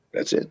not?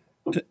 That's it.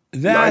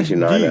 That's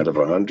 99 deep. out of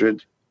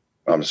 100.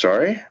 I'm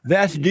sorry?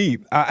 That's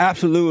deep. I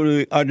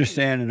absolutely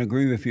understand and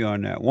agree with you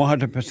on that.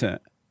 100%.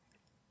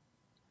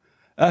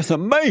 That's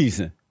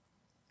amazing.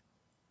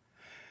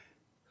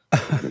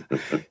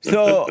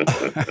 So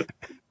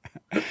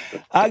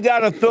I got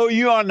to throw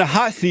you on the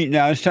hot seat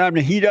now. It's time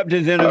to heat up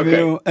this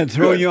interview and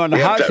throw you on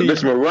the hot seat.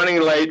 Listen, we're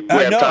running late. We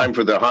have time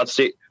for the hot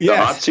seat. The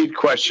Yes. hot seat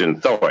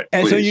question. Throw it,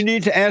 And please. so you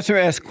need to answer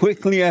as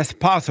quickly as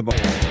possible.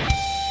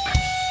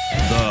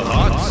 The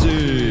hot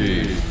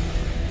seat.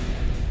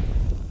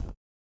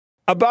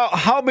 About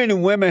how many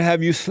women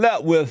have you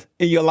slept with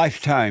in your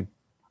lifetime?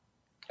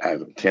 I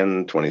have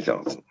 10,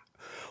 20,000.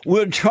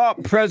 Will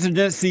Trump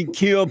presidency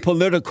kill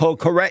political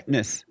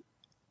correctness?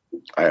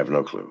 I have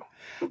no clue.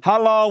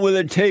 How long will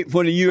it take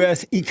for the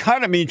U.S.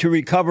 economy to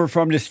recover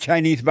from this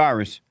Chinese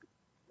virus?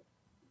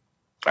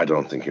 I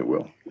don't think it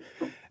will.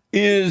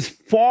 Is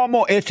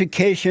formal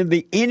education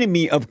the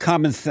enemy of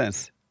common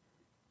sense?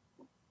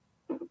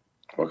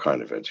 What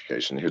kind of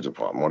education? Here's the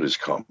problem. What is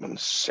common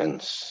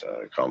sense?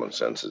 Common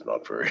sense is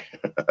not very,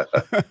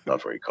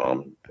 not very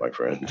common, my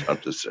friend. I'm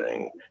just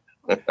saying.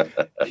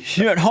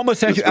 Should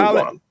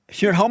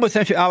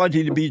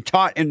homosexuality be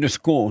taught in the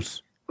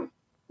schools?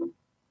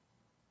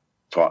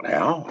 Taught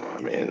how?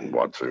 I mean,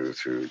 what,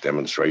 through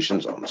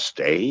demonstrations on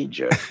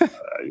stage?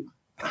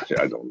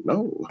 I don't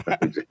know.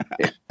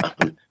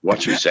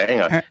 What you're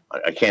saying,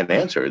 I can't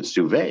answer. It's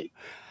too vague.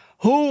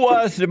 Who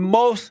was the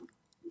most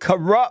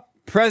corrupt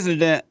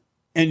president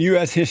in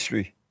U.S.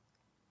 history?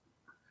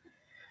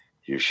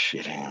 You're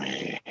shitting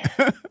me.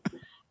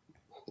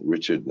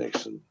 Richard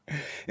Nixon.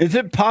 Is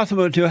it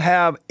possible to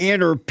have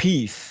inner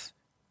peace?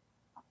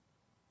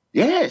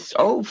 Yes.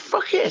 Oh,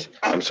 fuck it.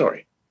 I'm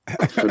sorry.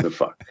 For the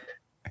fuck.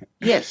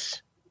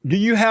 Yes. Do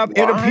you have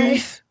inner Why?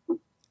 peace?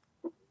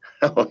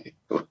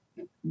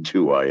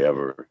 Do I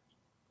ever?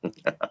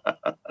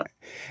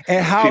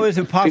 And how is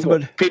it possible?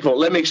 People,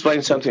 let me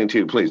explain something to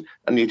you, please.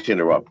 I need to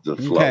interrupt the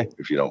flow, Okay.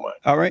 if you don't mind.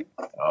 All right.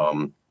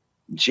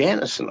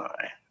 Janice and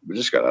I, we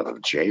just got out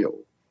of jail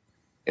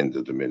in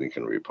the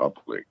Dominican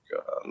Republic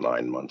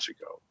 9 months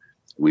ago.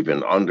 We've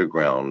been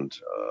underground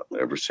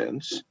ever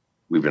since.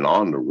 We've been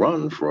on the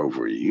run for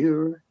over a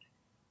year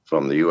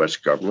from the U.S.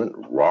 government,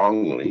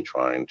 wrongly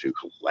trying to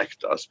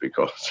collect us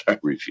because I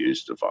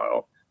refused to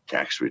file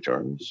tax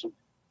returns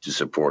to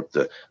support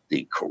the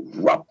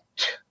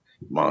corrupt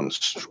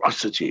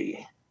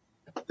monstrosity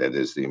that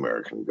is the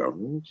American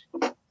government.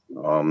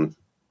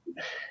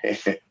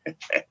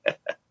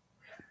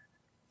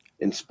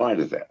 In spite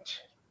of that,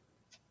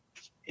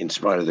 in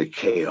spite of the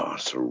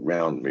chaos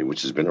around me,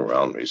 which has been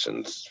around me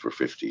for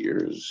 50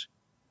 years,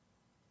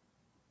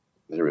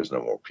 there is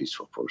no more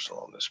peaceful person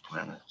on this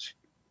planet,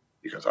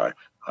 because I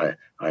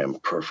am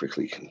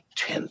perfectly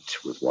content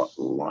with what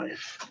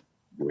life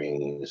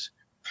brings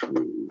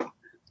through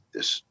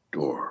this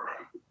door.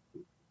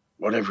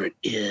 Whatever it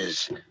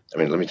is. I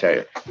mean, let me tell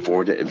you,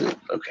 4 days.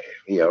 Okay,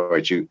 yeah, all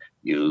right.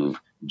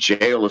 You've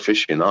jail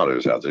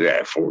aficionados out there.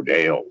 Yeah, 4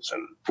 days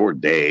and 4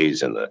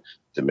 days in the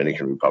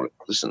Dominican Republic.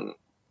 Listen,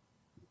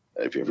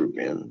 have you ever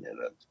been in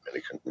a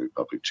Dominican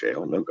Republic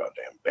jail? No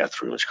goddamn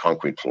bathrooms,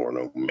 concrete floor,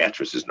 no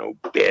mattresses, no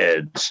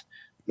beds,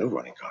 no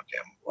running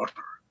goddamn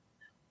water.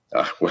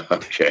 Well,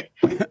 okay.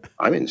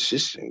 I'm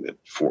insisting that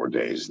 4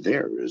 days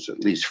there is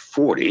at least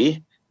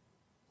 40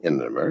 in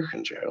the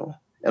American jail.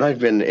 And I've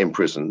been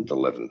imprisoned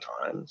 11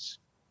 times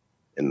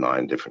in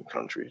 9 different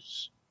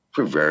countries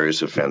for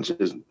various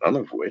offenses, none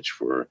of which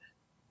were,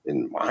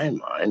 in my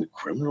mind,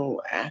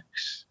 criminal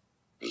acts.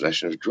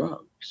 Possession of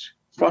drugs,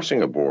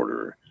 crossing a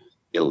border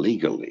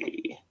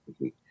illegally,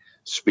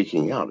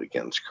 speaking out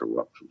against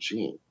corrupt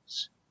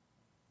regimes.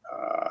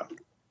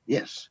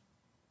 Yes,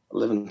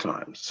 11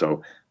 times.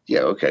 So,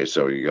 yeah, okay,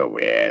 so you go,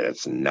 yeah,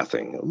 that's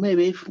nothing.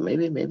 Maybe.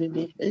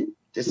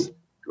 This is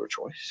your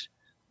choice.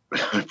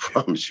 But I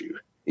promise you,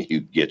 you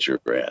get your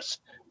ass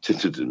to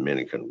the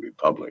Dominican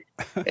Republic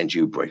and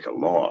you break a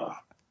law.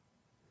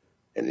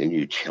 And then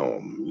you tell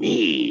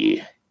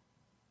me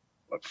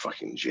what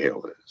fucking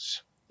jail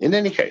is. In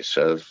any case,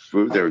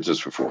 we were there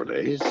just for 4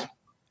 days.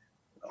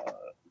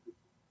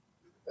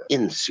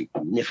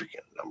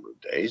 Insignificant number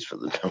of days for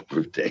the number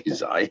of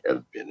days I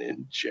have been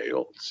in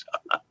jails.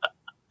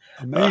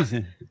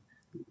 Amazing.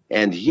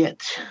 And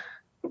yet,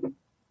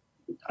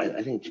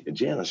 I think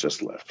Janice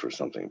just left for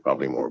something,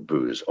 probably more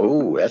booze.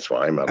 Oh, that's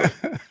why I'm out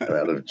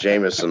of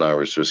Jameson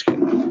Irish whiskey.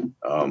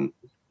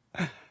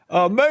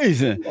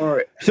 Amazing. All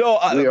right. So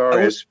we are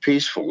as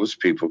peaceful as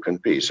people can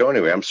be. So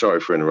anyway, I'm sorry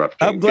for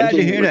interrupting. I'm glad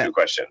to hear with that. Your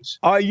questions.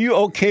 Are you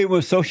okay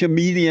with social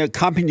media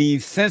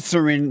companies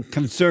censoring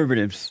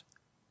conservatives?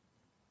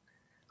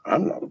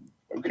 I'm not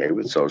okay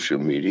with social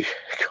media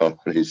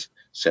companies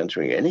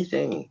censoring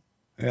anything.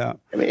 Yeah.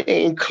 I mean,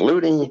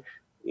 including,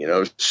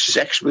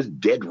 sex with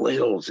dead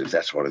whales, if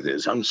that's what it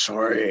is. I'm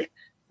sorry.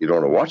 You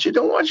don't want to watch it?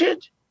 Don't watch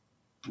it.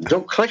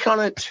 Don't click on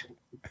it.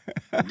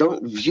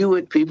 Don't view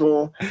it,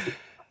 people.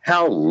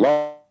 How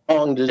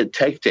long did it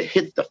take to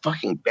hit the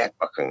fucking back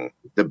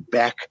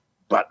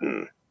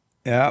button?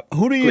 Yeah.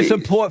 Who do you Please.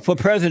 support for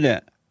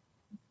president?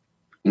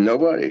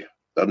 Nobody.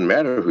 Doesn't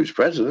matter who's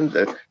president.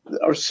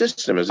 Our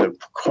system is a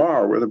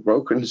car with a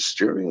broken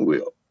steering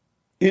wheel.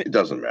 It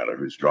doesn't matter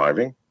who's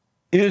driving.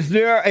 Is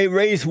there a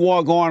race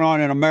war going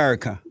on in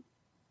America?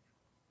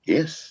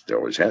 Yes, there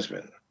always has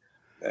been.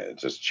 It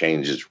just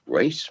changes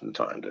race from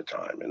time to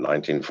time. In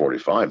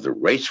 1945, the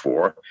race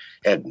war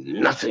had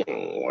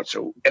nothing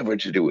whatsoever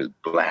to do with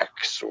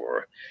blacks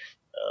or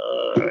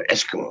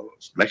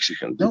Eskimos,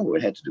 Mexicans. No,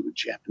 it had to do with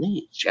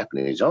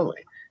Japanese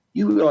only.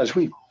 You realize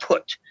we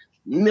put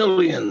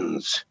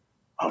millions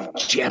of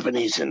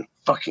Japanese in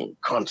fucking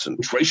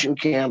concentration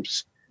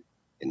camps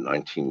in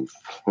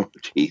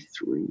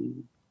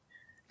 1943.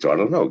 So I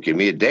don't know. Give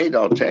me a date.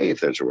 I'll tell you if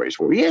there's a race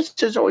war. Yes,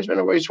 there's always been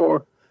a race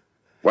war.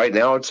 Right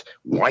now, it's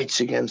whites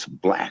against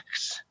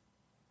blacks.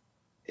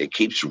 It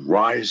keeps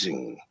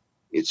rising.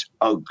 Its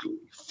ugly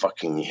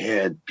fucking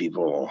head,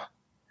 people.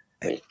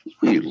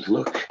 We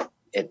look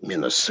at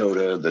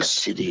Minnesota. The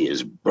city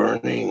is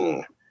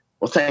burning.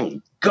 Well,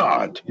 thank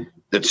God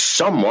that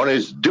someone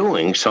is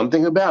doing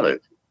something about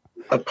it.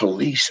 A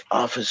police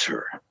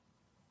officer,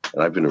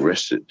 and I've been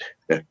arrested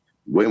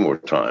way more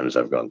times.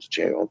 I've gone to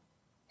jail.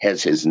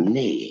 Has his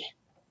knee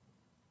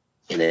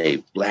in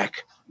a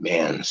black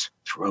man's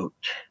throat.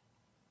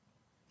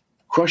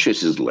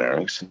 Crushes his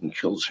larynx and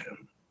kills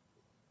him.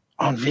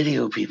 On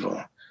video,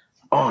 people.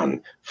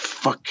 On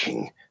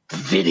fucking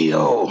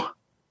video.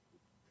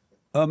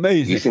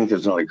 Amazing. You think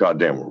there's not a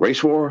goddamn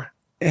race war?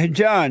 And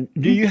John,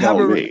 do you have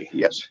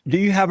Yes. Do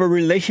you have a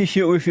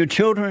relationship with your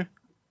children?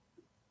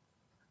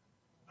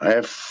 I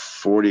have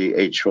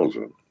 48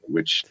 children.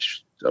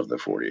 Which of the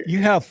 48? You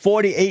have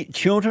 48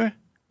 children?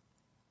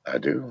 I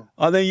do.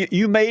 Are they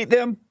you made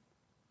them?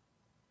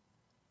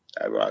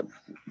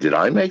 Did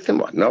I make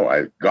them?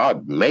 No,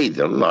 God made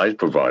them. I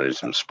provided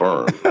some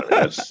sperm. I mean,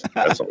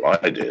 that's all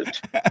I did.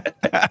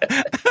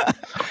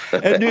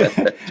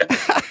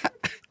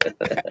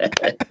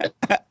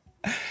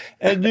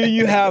 And do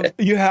you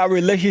have a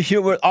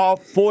relationship with all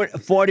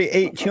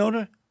 48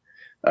 children?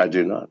 I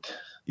do not.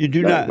 You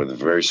do not. With a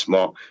very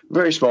small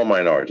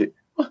minority.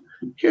 Well,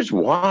 here's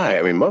why.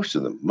 I mean, most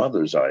of the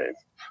mothers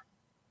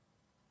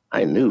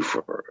I knew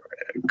for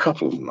a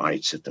couple of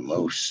nights at the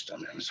most. I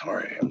mean, I'm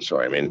sorry.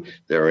 I mean,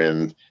 they're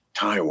in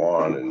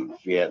Taiwan and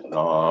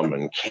Vietnam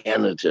and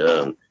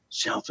Canada and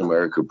South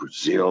America,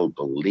 Brazil,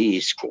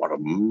 Belize,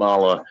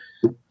 Guatemala.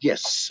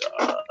 Yes.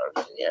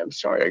 Yeah, I'm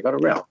sorry. I got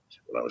around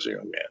when I was a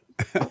young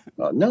man.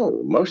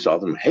 No, most of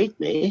them hate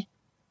me.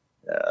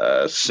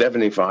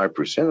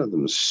 75% of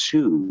them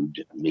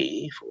sued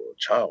me for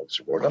child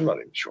support. I'm not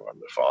even sure I'm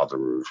the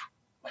father of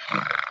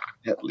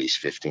at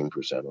least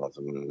 15% of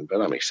them,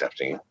 but I'm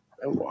accepting it.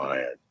 And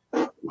why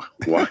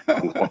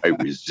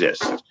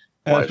resist?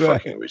 Why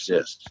fucking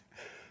resist?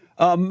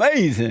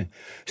 Amazing.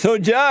 So,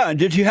 John,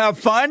 did you have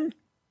fun?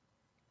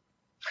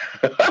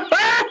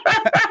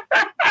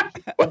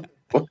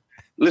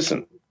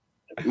 Listen,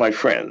 my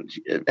friend,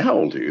 how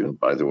old are you,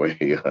 by the way,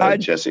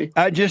 Jesse?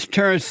 I just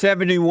turned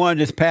 71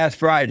 this past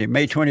Friday,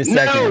 May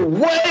 22nd. No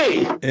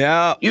way!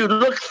 Yeah. You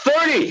look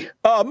 30.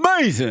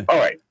 Amazing. All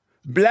right.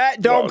 Black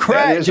don't Well, that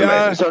crack, is John.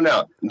 amazing. So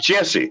now,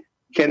 Jesse,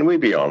 can we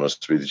be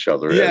honest with each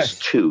other Yes.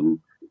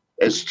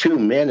 as two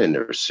men in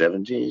their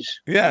 70s?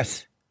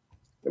 Yes.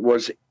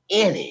 Was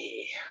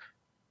any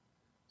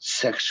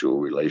sexual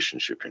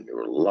relationship in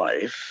your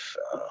life,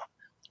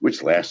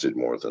 which lasted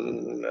more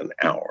than an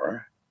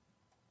hour,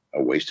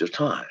 a waste of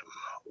time?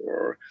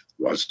 Or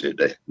was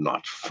it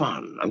not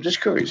fun? I'm just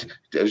curious.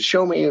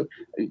 Show me,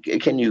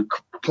 can you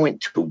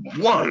point to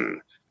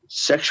one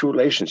sexual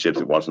relationship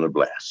that wasn't a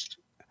blast?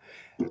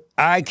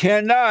 I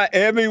cannot.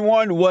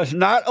 Everyone was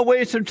not a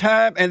waste of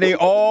time, and they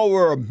all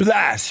were a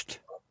blast.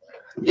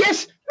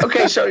 Yes.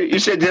 Okay, so you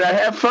said, did I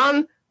have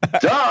fun?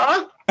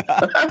 Duh.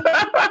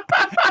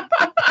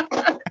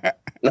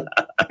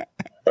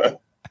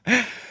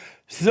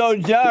 So,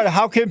 John,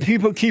 how can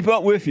people keep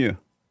up with you?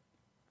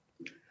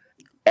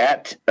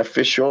 At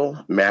official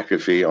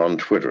McAfee on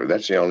Twitter.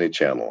 That's the only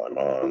channel I'm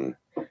on.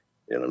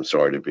 And I'm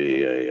sorry to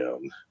be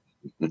an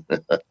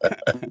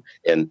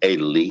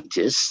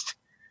elitist,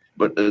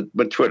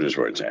 but Twitter's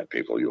where it's at,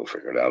 people. You'll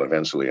figure it out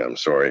eventually. I'm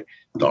sorry.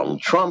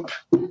 Donald Trump,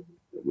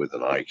 with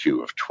an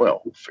IQ of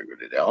 12,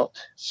 figured it out.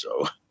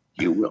 So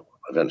you will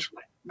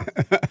eventually.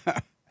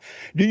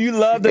 Do you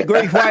love the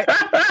Great White?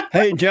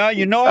 Hey, John,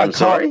 you know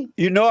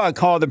I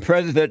call the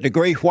president the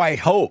Great White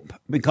Hope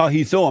because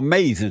he's so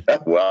amazing.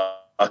 Well,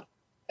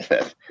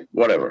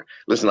 whatever.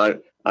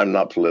 Listen, I'm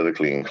not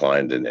politically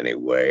inclined in any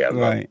way.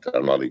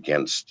 I'm not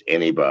against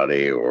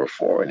anybody or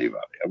for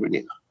anybody. I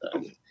really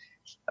not.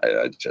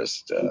 I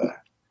just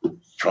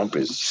Trump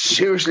is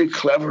seriously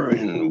clever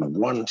in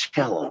one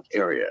talent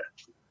area,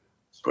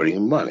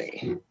 putting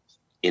money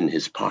in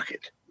his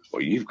pocket.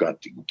 Well, you've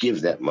got to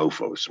give that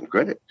mofo some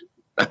credit.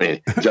 I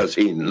mean, does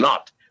he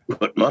not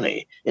put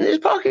money in his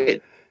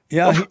pocket?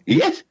 Yeah.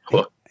 Yes.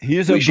 Well, he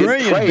is a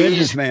brilliant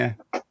businessman.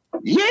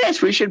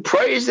 Yes, we should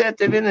praise that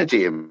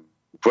divinity of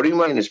putting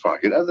money in his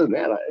pocket. Other than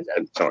that,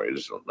 I'm sorry, I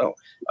just don't know.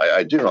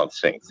 I do not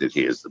think that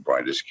he is the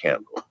brightest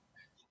candle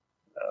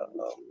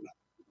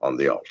on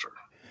the altar.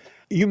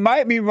 You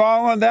might be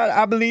wrong on that,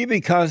 I believe,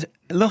 because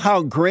look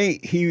how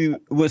great he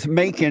was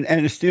making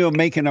and is still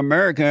making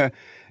America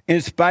in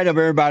spite of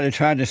everybody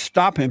trying to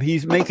stop him.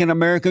 He's making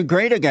America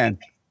great again.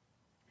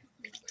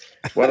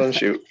 Why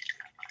don't you...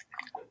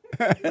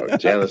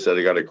 Janice said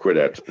I got to quit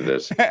after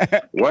this.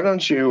 Why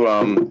don't you...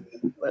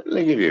 let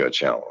me give you a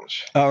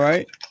challenge. All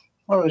right.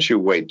 Why don't you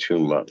wait 2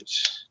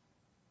 months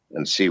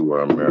and see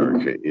where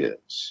America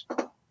is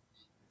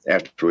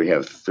after we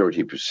have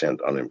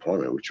 30%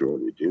 unemployment, which we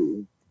already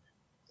do,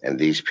 and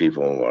these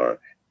people are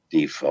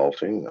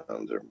defaulting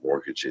on their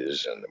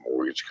mortgages, and the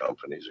mortgage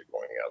companies are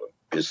going out of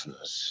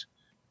business,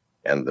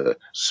 and the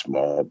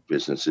small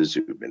businesses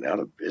who've been out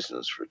of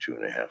business for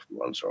 2.5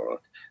 months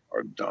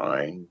are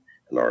dying,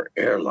 and our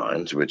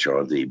airlines, which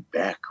are the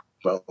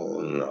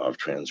backbone of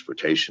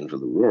transportation for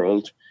the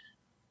world,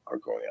 are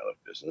going out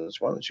of business.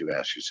 Why don't you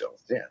ask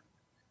yourself then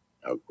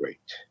how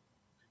great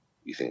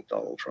you think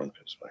Donald Trump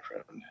is, my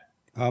friend?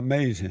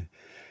 Amazing.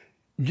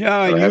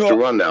 John, I have to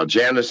run now.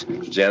 Janice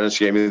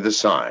gave me the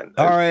sign.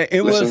 All right.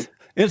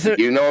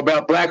 You know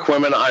about black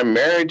women. I'm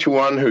married to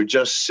one who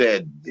just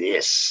said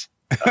this.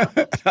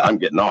 I'm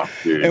getting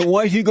off, dude. And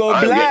once you go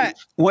black,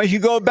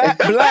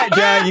 black,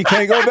 John, you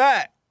can't go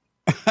back.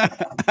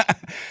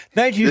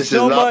 Thank you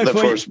so much. This is not the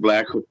first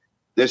black.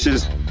 This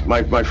is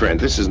my friend.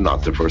 This is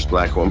not the first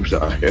black woman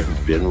I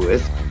have been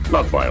with.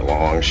 Not by a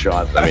long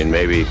shot. I mean,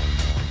 maybe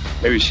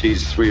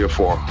she's 300 or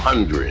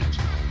 400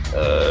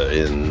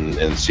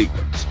 in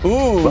sequence.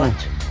 Ooh.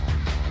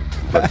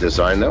 But this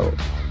I know.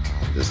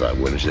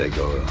 When they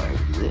go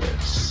like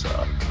this,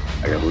 I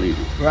gotta leave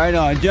you. Right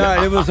on,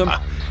 John.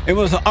 It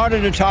was an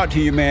honor to talk to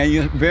you, man.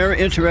 You're a very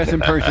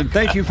interesting person.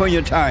 Thank you for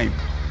your time.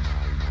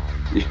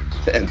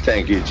 And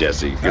thank you,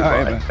 Jesse.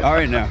 Goodbye. All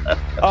right now.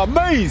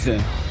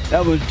 Amazing.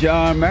 That was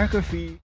John McAfee.